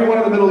that everyone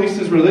in the Middle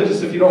East is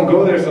religious if you don't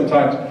go there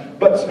sometimes.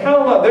 But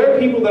subhanAllah, there are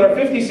people that are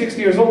 50,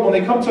 60 years old, when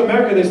they come to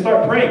America, they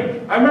start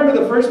praying. I remember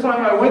the first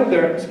time I went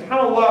there,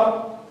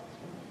 subhanAllah,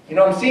 you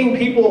know, I'm seeing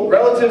people,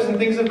 relatives and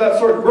things of that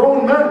sort,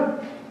 grown men,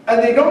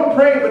 and they don't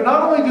pray, but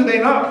not only do they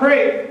not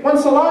pray, when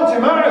Salat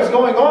Jama'ah is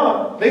going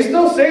on, they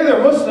still say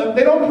they're Muslim,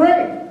 they don't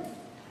pray.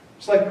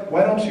 It's like,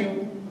 why don't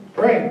you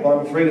pray? Well,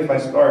 I'm afraid if I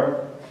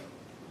start,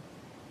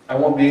 I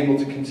won't be able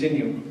to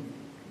continue.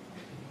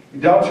 You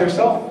doubt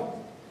yourself,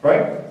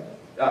 right?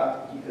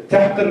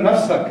 تحقر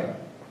نفسك.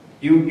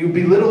 You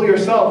belittle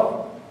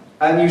yourself,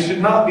 and you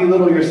should not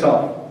belittle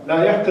yourself.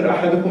 لا يحقر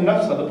أحدكم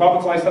نفسه. The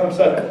Prophet ﷺ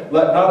said,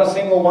 let not a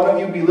single one of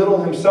you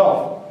belittle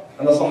himself.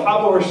 And the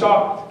Sahaba were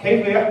shocked.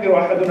 كيف يحقر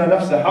أحدنا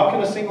نفسه? How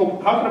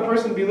can a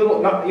person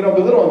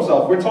belittle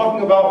himself? We're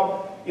talking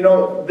about, you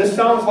know, this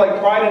sounds like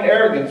pride and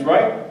arrogance,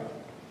 right?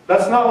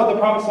 That's not what the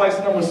Prophet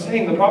ﷺ was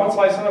saying. The Prophet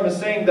ﷺ is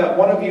saying that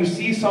one of you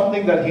sees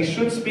something that he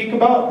should speak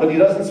about, but he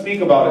doesn't speak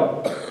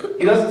about it.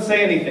 He doesn't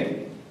say anything.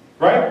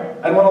 Right?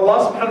 And when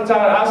Allah subhanahu wa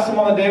ta'ala asked him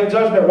on the Day of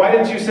Judgment, why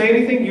didn't you say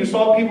anything? You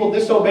saw people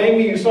disobeying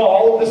me. You saw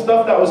all of this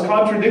stuff that was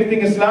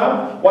contradicting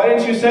Islam. Why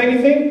didn't you say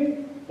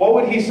anything? What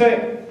would he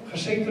say?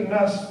 خَشَيْتُ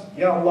النَّاسِ.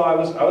 Ya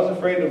Allah, I was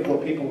afraid of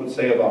what people would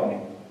say about me.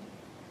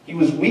 He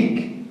was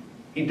weak.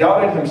 He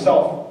doubted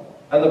himself.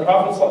 And the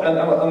Prophet said,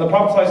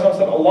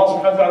 Allah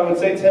subhanahu wa ta'ala would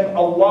say to him,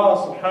 Allah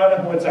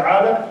subhanahu wa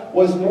ta'ala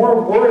was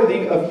more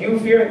worthy of you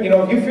fearing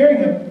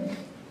him,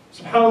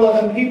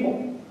 subhanAllah, than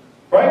people.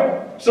 Right?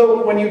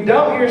 So when you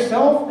doubt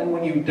yourself and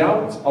when you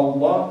doubt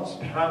Allah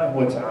subhanahu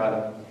wa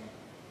ta'ala,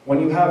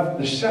 when you have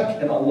the shak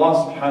in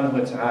Allah subhanahu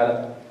wa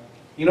ta'ala,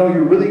 you know,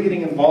 you're really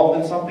getting involved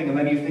in something, and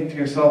then you think to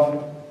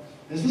yourself,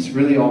 is this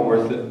really all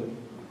worth it?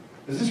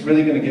 Is this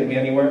really going to get me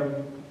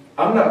anywhere?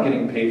 I'm not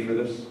getting paid for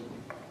this.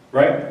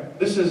 Right?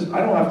 I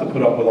don't have to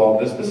put up with all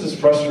this. This is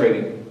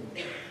frustrating.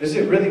 Is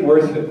it really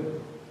worth it?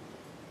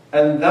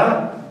 And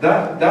that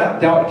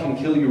doubt can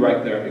kill you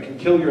right there. It can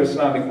kill your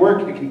Islamic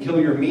work. It can kill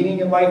your meaning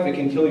in life. It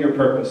can kill your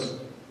purpose.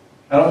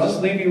 And I'll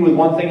just leave you with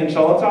one thing,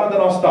 inshallah ta'ala, then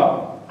I'll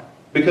stop.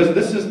 Because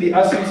this is the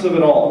essence of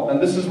it all.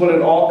 And this is what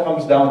it all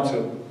comes down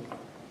to.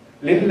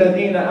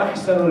 لِلَّذِينَ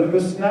أَحْسَنُوا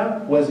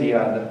الْحُسْنَى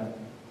وَزِيَادَةً.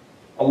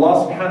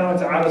 Allah subhanahu wa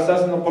ta'ala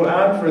says in the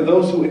Quran, for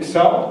those who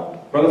excel,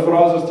 Brother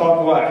Faraz was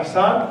talking about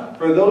ihsan.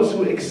 For those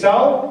who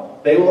excel,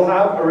 they will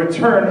have a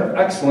return of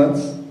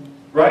excellence.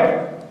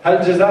 Right?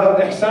 هَلْ جَزَاءُ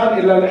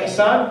الْإِحْسَانِ إِلَّا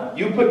الْإِحْسَانِ.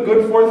 You put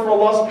good forth for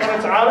Allah subhanahu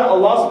wa ta'ala,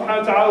 Allah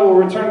subhanahu wa ta'ala will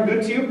return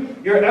good to you.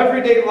 Your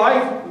everyday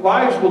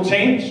lives will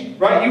change.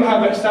 Right? You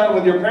have ihsan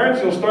with your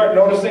parents, you'll start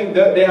noticing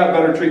that they have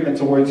better treatment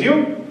towards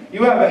you.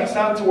 You have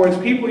ihsan towards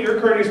people, you're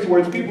courteous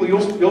towards people,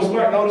 you'll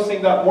start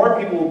noticing that more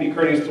people will be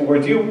courteous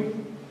towards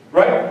you.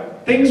 Right?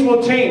 Things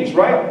will change,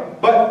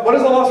 right? But what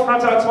is Allah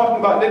subhanahu wa ta'ala talking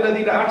about?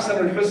 لِلَّذِينَ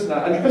أَحْسَنُوا الْحُسْنَى.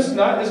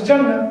 Al-Husna is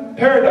Jannah,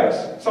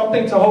 paradise,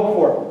 something to hope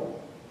for.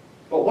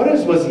 But what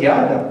is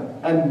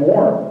waziyada and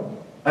more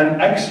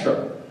and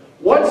extra?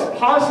 What's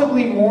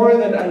possibly more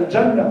than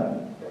Al-Jannah?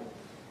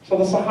 So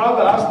the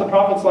Sahaba asked the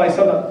Prophet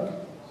ﷺ,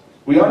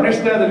 we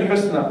understand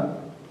Al-Husna.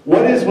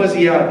 What is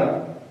waziyada?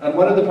 And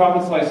what did the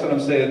Prophet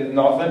ﷺ say in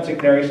the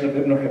authentic narration of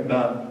Ibn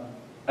Hibban?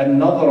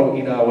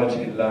 النَّظَرُ إِلَىٰ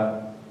وَجْهِ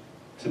اللَّهِ.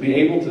 To be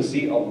able to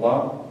see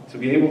Allah, to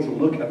be able to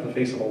look at the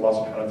face of Allah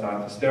subhanahu wa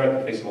ta'ala, to stare at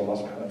the face of Allah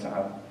subhanahu wa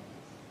ta'ala.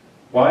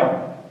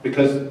 Why?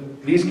 Because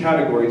these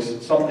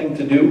categories, something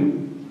to do,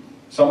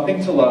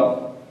 something to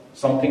love,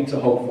 something to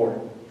hope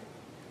for.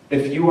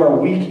 If you are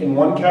weak in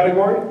one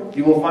category,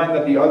 you will find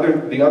that the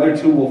other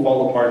two will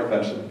fall apart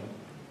eventually.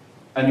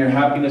 And your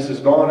happiness is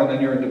gone, and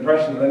then you're in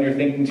depression, and then you're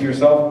thinking to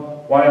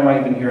yourself, why am I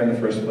even here in the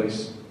first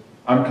place?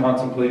 I'm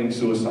contemplating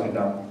suicide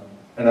now.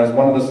 And as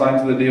one of the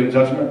signs of the Day of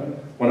Judgment,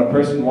 when a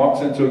person walks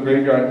into a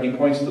graveyard, he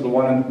points to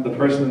the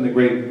person in the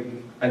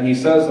grave, and he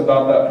says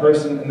about that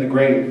person in the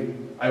grave,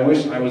 I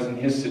wish I was in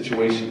his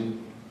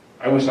situation.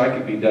 I wish I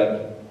could be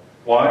dead.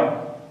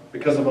 Why?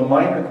 Because of a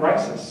minor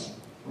crisis.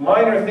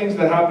 Minor things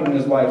that happened in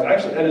his life.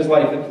 Actually, in his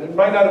life, it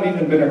might not have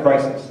even been a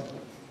crisis.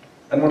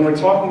 And when we're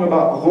talking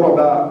about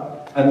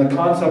ghuraba and the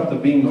concept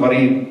of being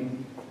gharib,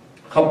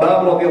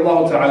 Khabbab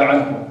radiallahu ta'ala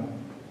anhu,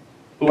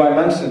 who I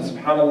mentioned,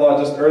 subhanAllah,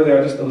 just earlier,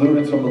 I just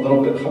alluded to him a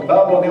little bit.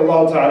 Khabbab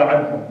radiallahu ta'ala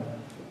anhu,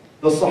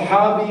 the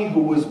Sahabi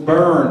who was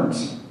burned,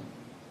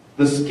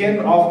 the skin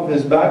off of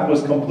his back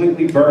was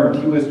completely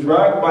burned. He was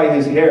dragged by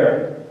his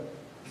hair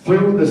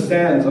through the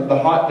sands of the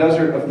hot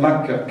desert of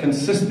Mecca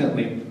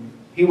consistently.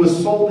 He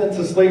was sold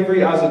into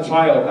slavery as a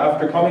child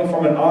after coming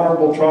from an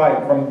honorable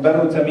tribe, from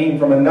Banu Tamim,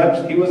 from a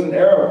Najd. He was an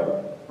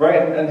Arab,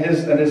 right? And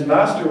his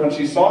master, when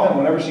she saw him,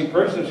 whenever she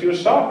purchased him, she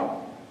was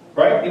shocked,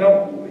 right?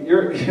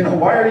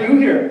 Why are you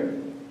here?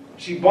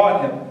 She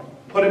bought him,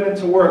 put him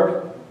into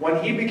work.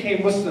 When he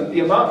became Muslim, the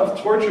amount of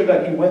torture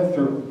that he went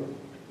through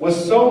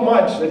was so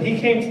much that he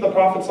came to the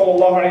Prophet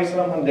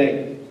ﷺ one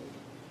day.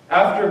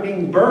 After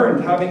being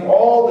burned, having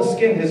all the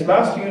skin, his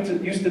master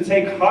used to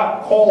take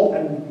hot coal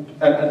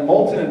and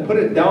molten and put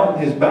it down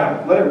his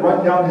back, let it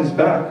run down his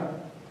back.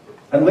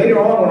 And later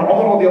on, when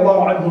Umar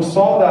radiallahu anhu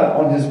saw that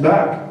on his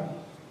back,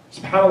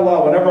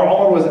 subhanAllah, whenever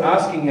Umar was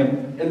asking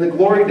him in the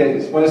glory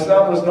days, when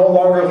Islam was no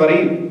longer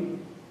gharib,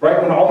 right,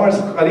 when Umar is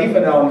Khalifa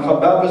now and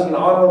Khabbab is an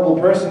honorable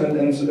person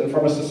and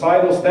from a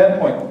societal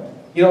standpoint,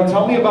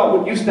 tell me about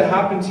what used to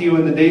happen to you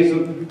in the days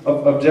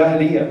of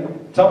Jahiliyyah.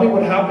 Tell me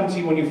what happened to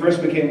you when you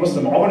first became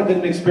Muslim. Umar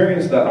didn't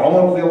experience that.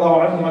 Umar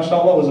radiallahu anhu,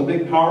 mashallah, was a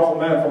big, powerful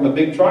man from a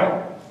big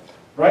tribe.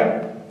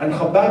 Right? And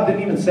Khabbab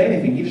didn't even say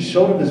anything. He just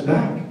showed him his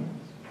back.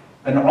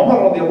 And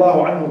Umar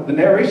radiallahu anhu, the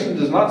narration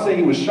does not say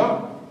he was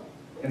shocked.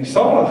 And he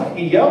saw it.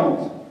 He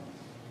yelled.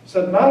 He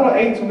said, مَا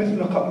رَأَيْتُ مِثْلَ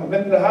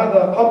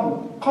هَذَا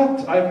قَبْلُ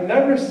قَطْ. I've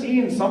never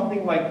seen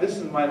something like this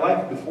in my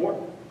life before.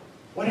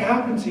 What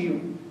happened to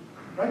you?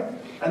 Right?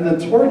 And the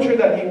torture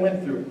that he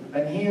went through,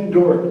 and he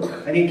endured.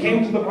 And he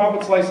came to the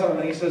Prophet ﷺ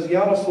and he says,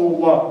 Ya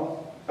Rasulullah,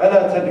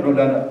 أَلَا تَدْعُ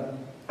لَنَا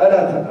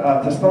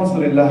أَلَا تَسْتَنصِرِ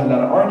اللَّهَ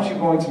لَنَا. Aren't you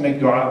going to make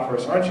dua for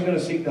us? Aren't you going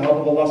to seek the help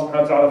of Allah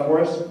subhanahu wa ta'ala for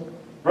us?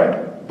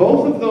 Right?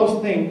 Both of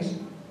those things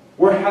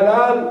were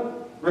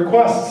halal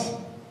requests.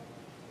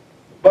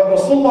 But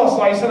Rasulullah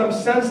ﷺ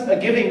sensed a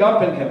giving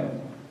up in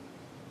him.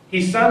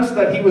 He sensed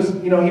that he was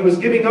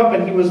giving up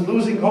and he was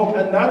losing hope.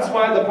 And that's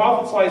why the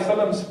Prophet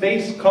ﷺ's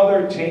face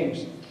color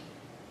changed.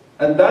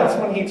 And that's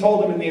when he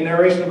told them in the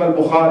narration of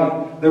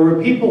Al-Bukhari, there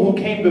were people who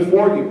came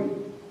before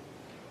you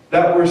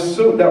that were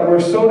sewed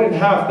in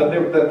half,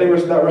 that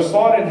were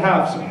sawed in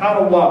half,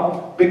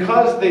 subhanAllah,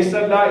 because they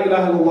said La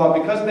ilaha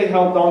illallah, because they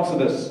held on to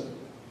this.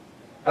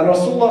 And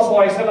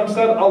Rasulullah ﷺ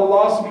said,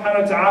 Allah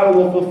subhanahu wa ta'ala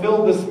will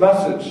fulfill this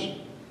message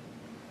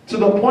to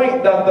the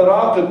point that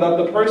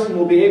the person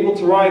will be able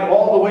to ride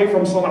all the way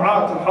from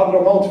Sana'a to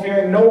Hadramaut,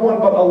 fearing no one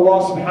but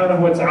Allah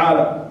subhanahu wa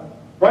ta'ala.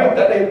 Right?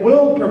 That it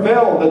will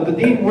prevail, that the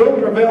deen will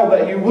prevail,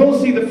 that you will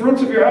see the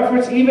fruits of your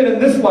efforts even in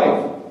this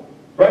life.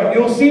 Right?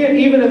 You'll see it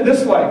even in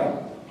this life.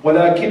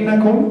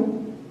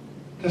 وَلَكِنَّكُمْ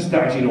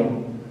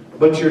تَسْتَعْجِلُونَ.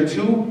 But you're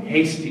too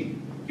hasty.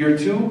 You're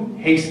too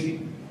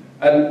hasty.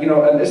 And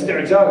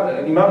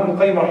al-isti'jal, Imam Ibn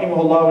Qayyim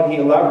rahimahullah, when he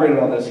elaborated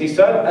on this, he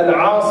said,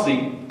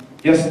 Al-'asi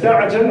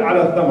yasta'jal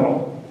ala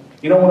thamra.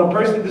 When a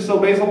person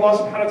disobeys Allah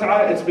subhanahu wa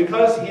ta'ala, it's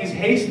because he's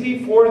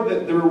hasty for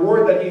the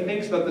reward that he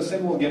thinks that the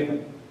sin will give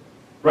him.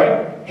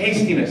 Right?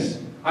 Hastiness.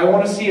 I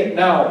want to see it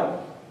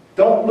now.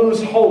 Don't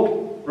lose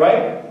hope.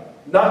 Right?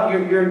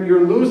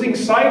 You're losing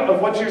sight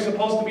of what you're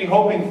supposed to be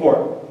hoping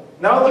for.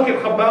 Now look at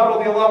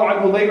Khabbab radiallahu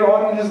anhu later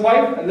on in his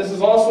life, and this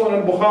is also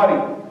in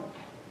Bukhari.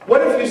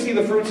 What if you see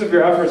the fruits of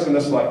your efforts in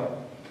this life?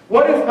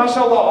 What if,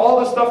 mashallah, all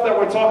the stuff that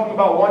we're talking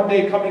about one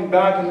day coming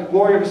back and the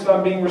glory of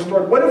Islam being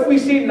restored, what if we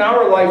see it in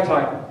our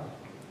lifetime?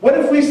 What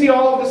if we see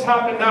all of this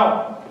happen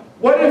now?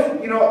 What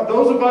if,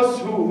 those of us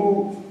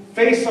who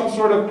face some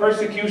sort of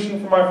persecution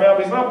from our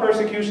families, not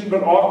persecution,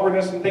 but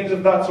awkwardness and things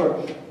of that sort.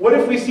 What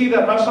if we see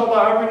that,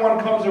 mashallah, everyone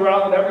comes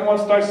around and everyone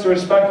starts to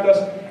respect us,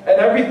 and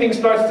everything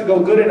starts to go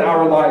good in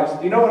our lives.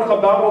 Do you know what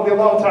Khabbab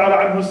radiallahu ta'ala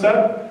anhu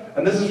said?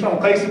 And this is from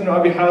Qais ibn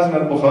Abi Hazm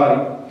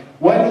al-Bukhari.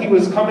 When he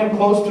was coming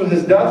close to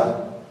his death,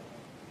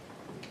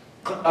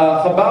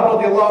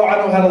 Khabbab radiallahu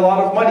anhu had a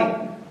lot of money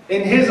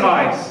in his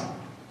eyes.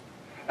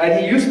 And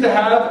he used to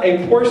have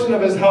a portion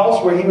of his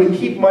house where he would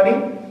keep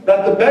money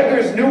that the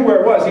beggars knew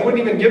where it was. He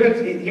wouldn't even give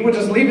it, he would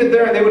just leave it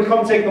there and they would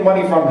come take the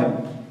money from him.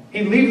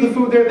 He'd leave the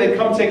food there, they'd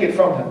come take it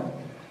from him.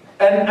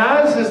 And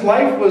as his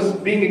life was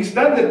being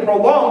extended,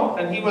 prolonged,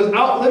 and he was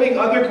outliving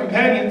other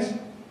companions,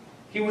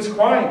 he was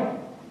crying.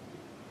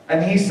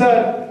 And he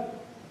said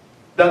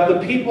that the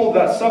people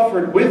that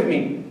suffered with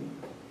me,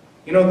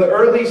 you know, the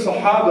early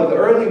Sahaba, the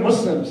early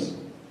Muslims,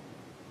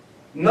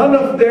 none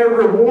of their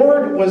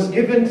reward was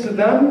given to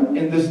them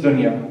in this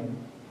dunya.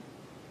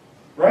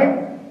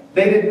 Right?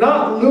 They did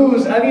not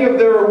lose any of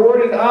their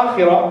reward in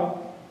Akhirah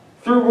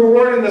through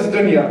reward in this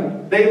dunya.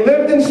 They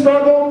lived in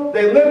struggle,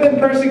 they lived in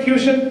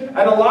persecution,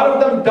 and a lot of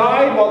them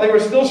died while they were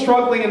still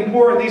struggling and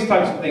poor and these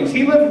types of things.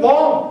 He lived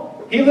long.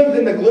 He lived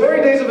in the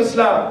glory days of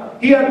Islam.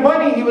 He had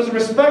money, he was a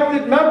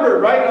respected member,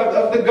 right,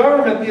 of the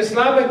government, the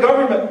Islamic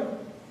government.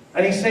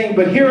 And he's saying,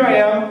 but here I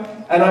am,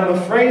 and I'm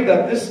afraid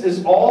that this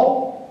is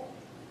all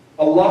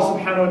Allah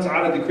subhanahu wa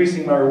ta'ala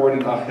decreasing my reward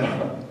in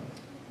Akhirah.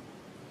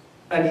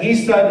 And he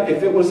said,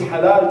 if it was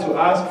halal to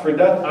ask for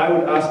death, I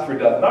would ask for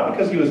death. Not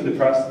because he was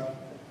depressed,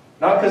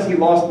 not because he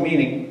lost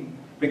meaning,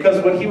 because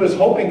what he was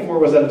hoping for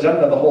was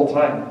al-Jannah the whole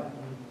time.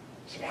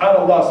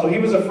 SubhanAllah. So he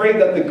was afraid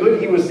that the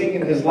good he was seeing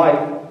in his life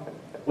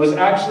was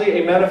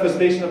actually a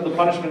manifestation of the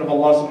punishment of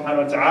Allah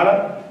subhanahu wa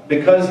ta'ala,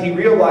 because he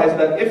realized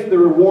that if the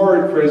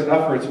reward for his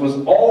efforts was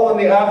all in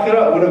the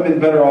Akhirah, it would have been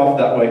better off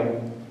that way.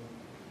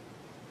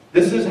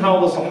 This is how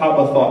the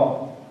Sahaba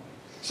thought.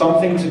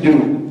 Something to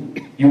do.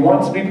 You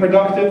want to be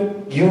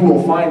productive? You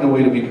will find a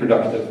way to be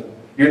productive.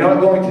 You're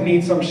not going to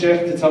need some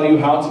shaykh to tell you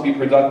how to be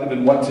productive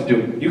and what to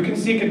do. You can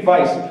seek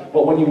advice,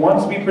 but when you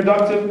want to be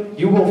productive,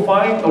 you will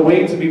find a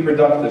way to be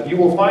productive. You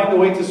will find a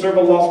way to serve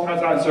Allah subhanahu wa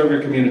ta'ala and serve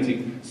your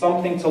community.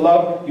 Something to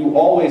love, you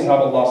always have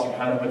Allah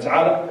subhanahu wa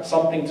ta'ala.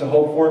 Something to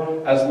hope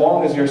for, as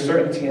long as your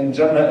certainty in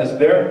Jannah is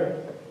there,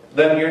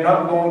 then you're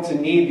not going to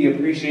need the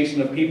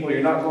appreciation of people.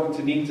 You're not going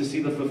to need to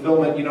see the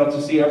fulfillment,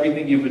 to see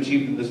everything you've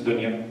achieved in this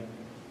dunya.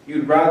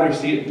 You'd rather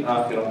see it in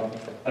Akhirah.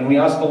 And we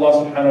ask Allah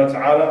subhanahu wa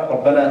ta'ala,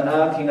 رَبَّنَا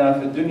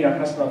آتِنَا فِي الدُّنْيَا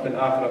حَسْنَةً فِي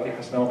الْآخِرَةِ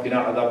حَسْنَةً وَقِنَا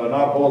عَذَابَ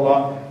النَّارِ. Oh Allah,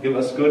 give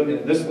us good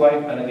in this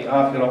life and in the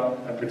Akhirah,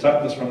 and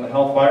protect us from the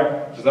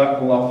hellfire.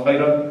 جزاكم الله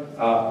خيرا.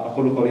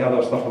 أقول قولي هذا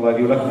وأستغفر الله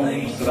لي ولكم.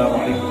 السلام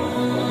عليكم.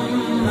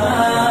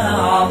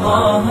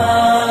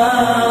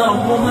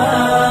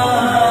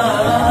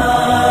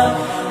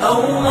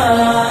 أو ما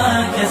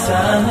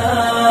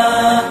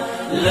كساها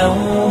لو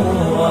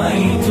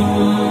رأيتم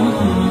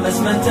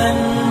بسمة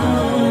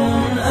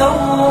أو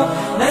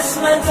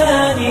نسمة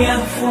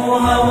يهفو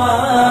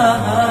هواها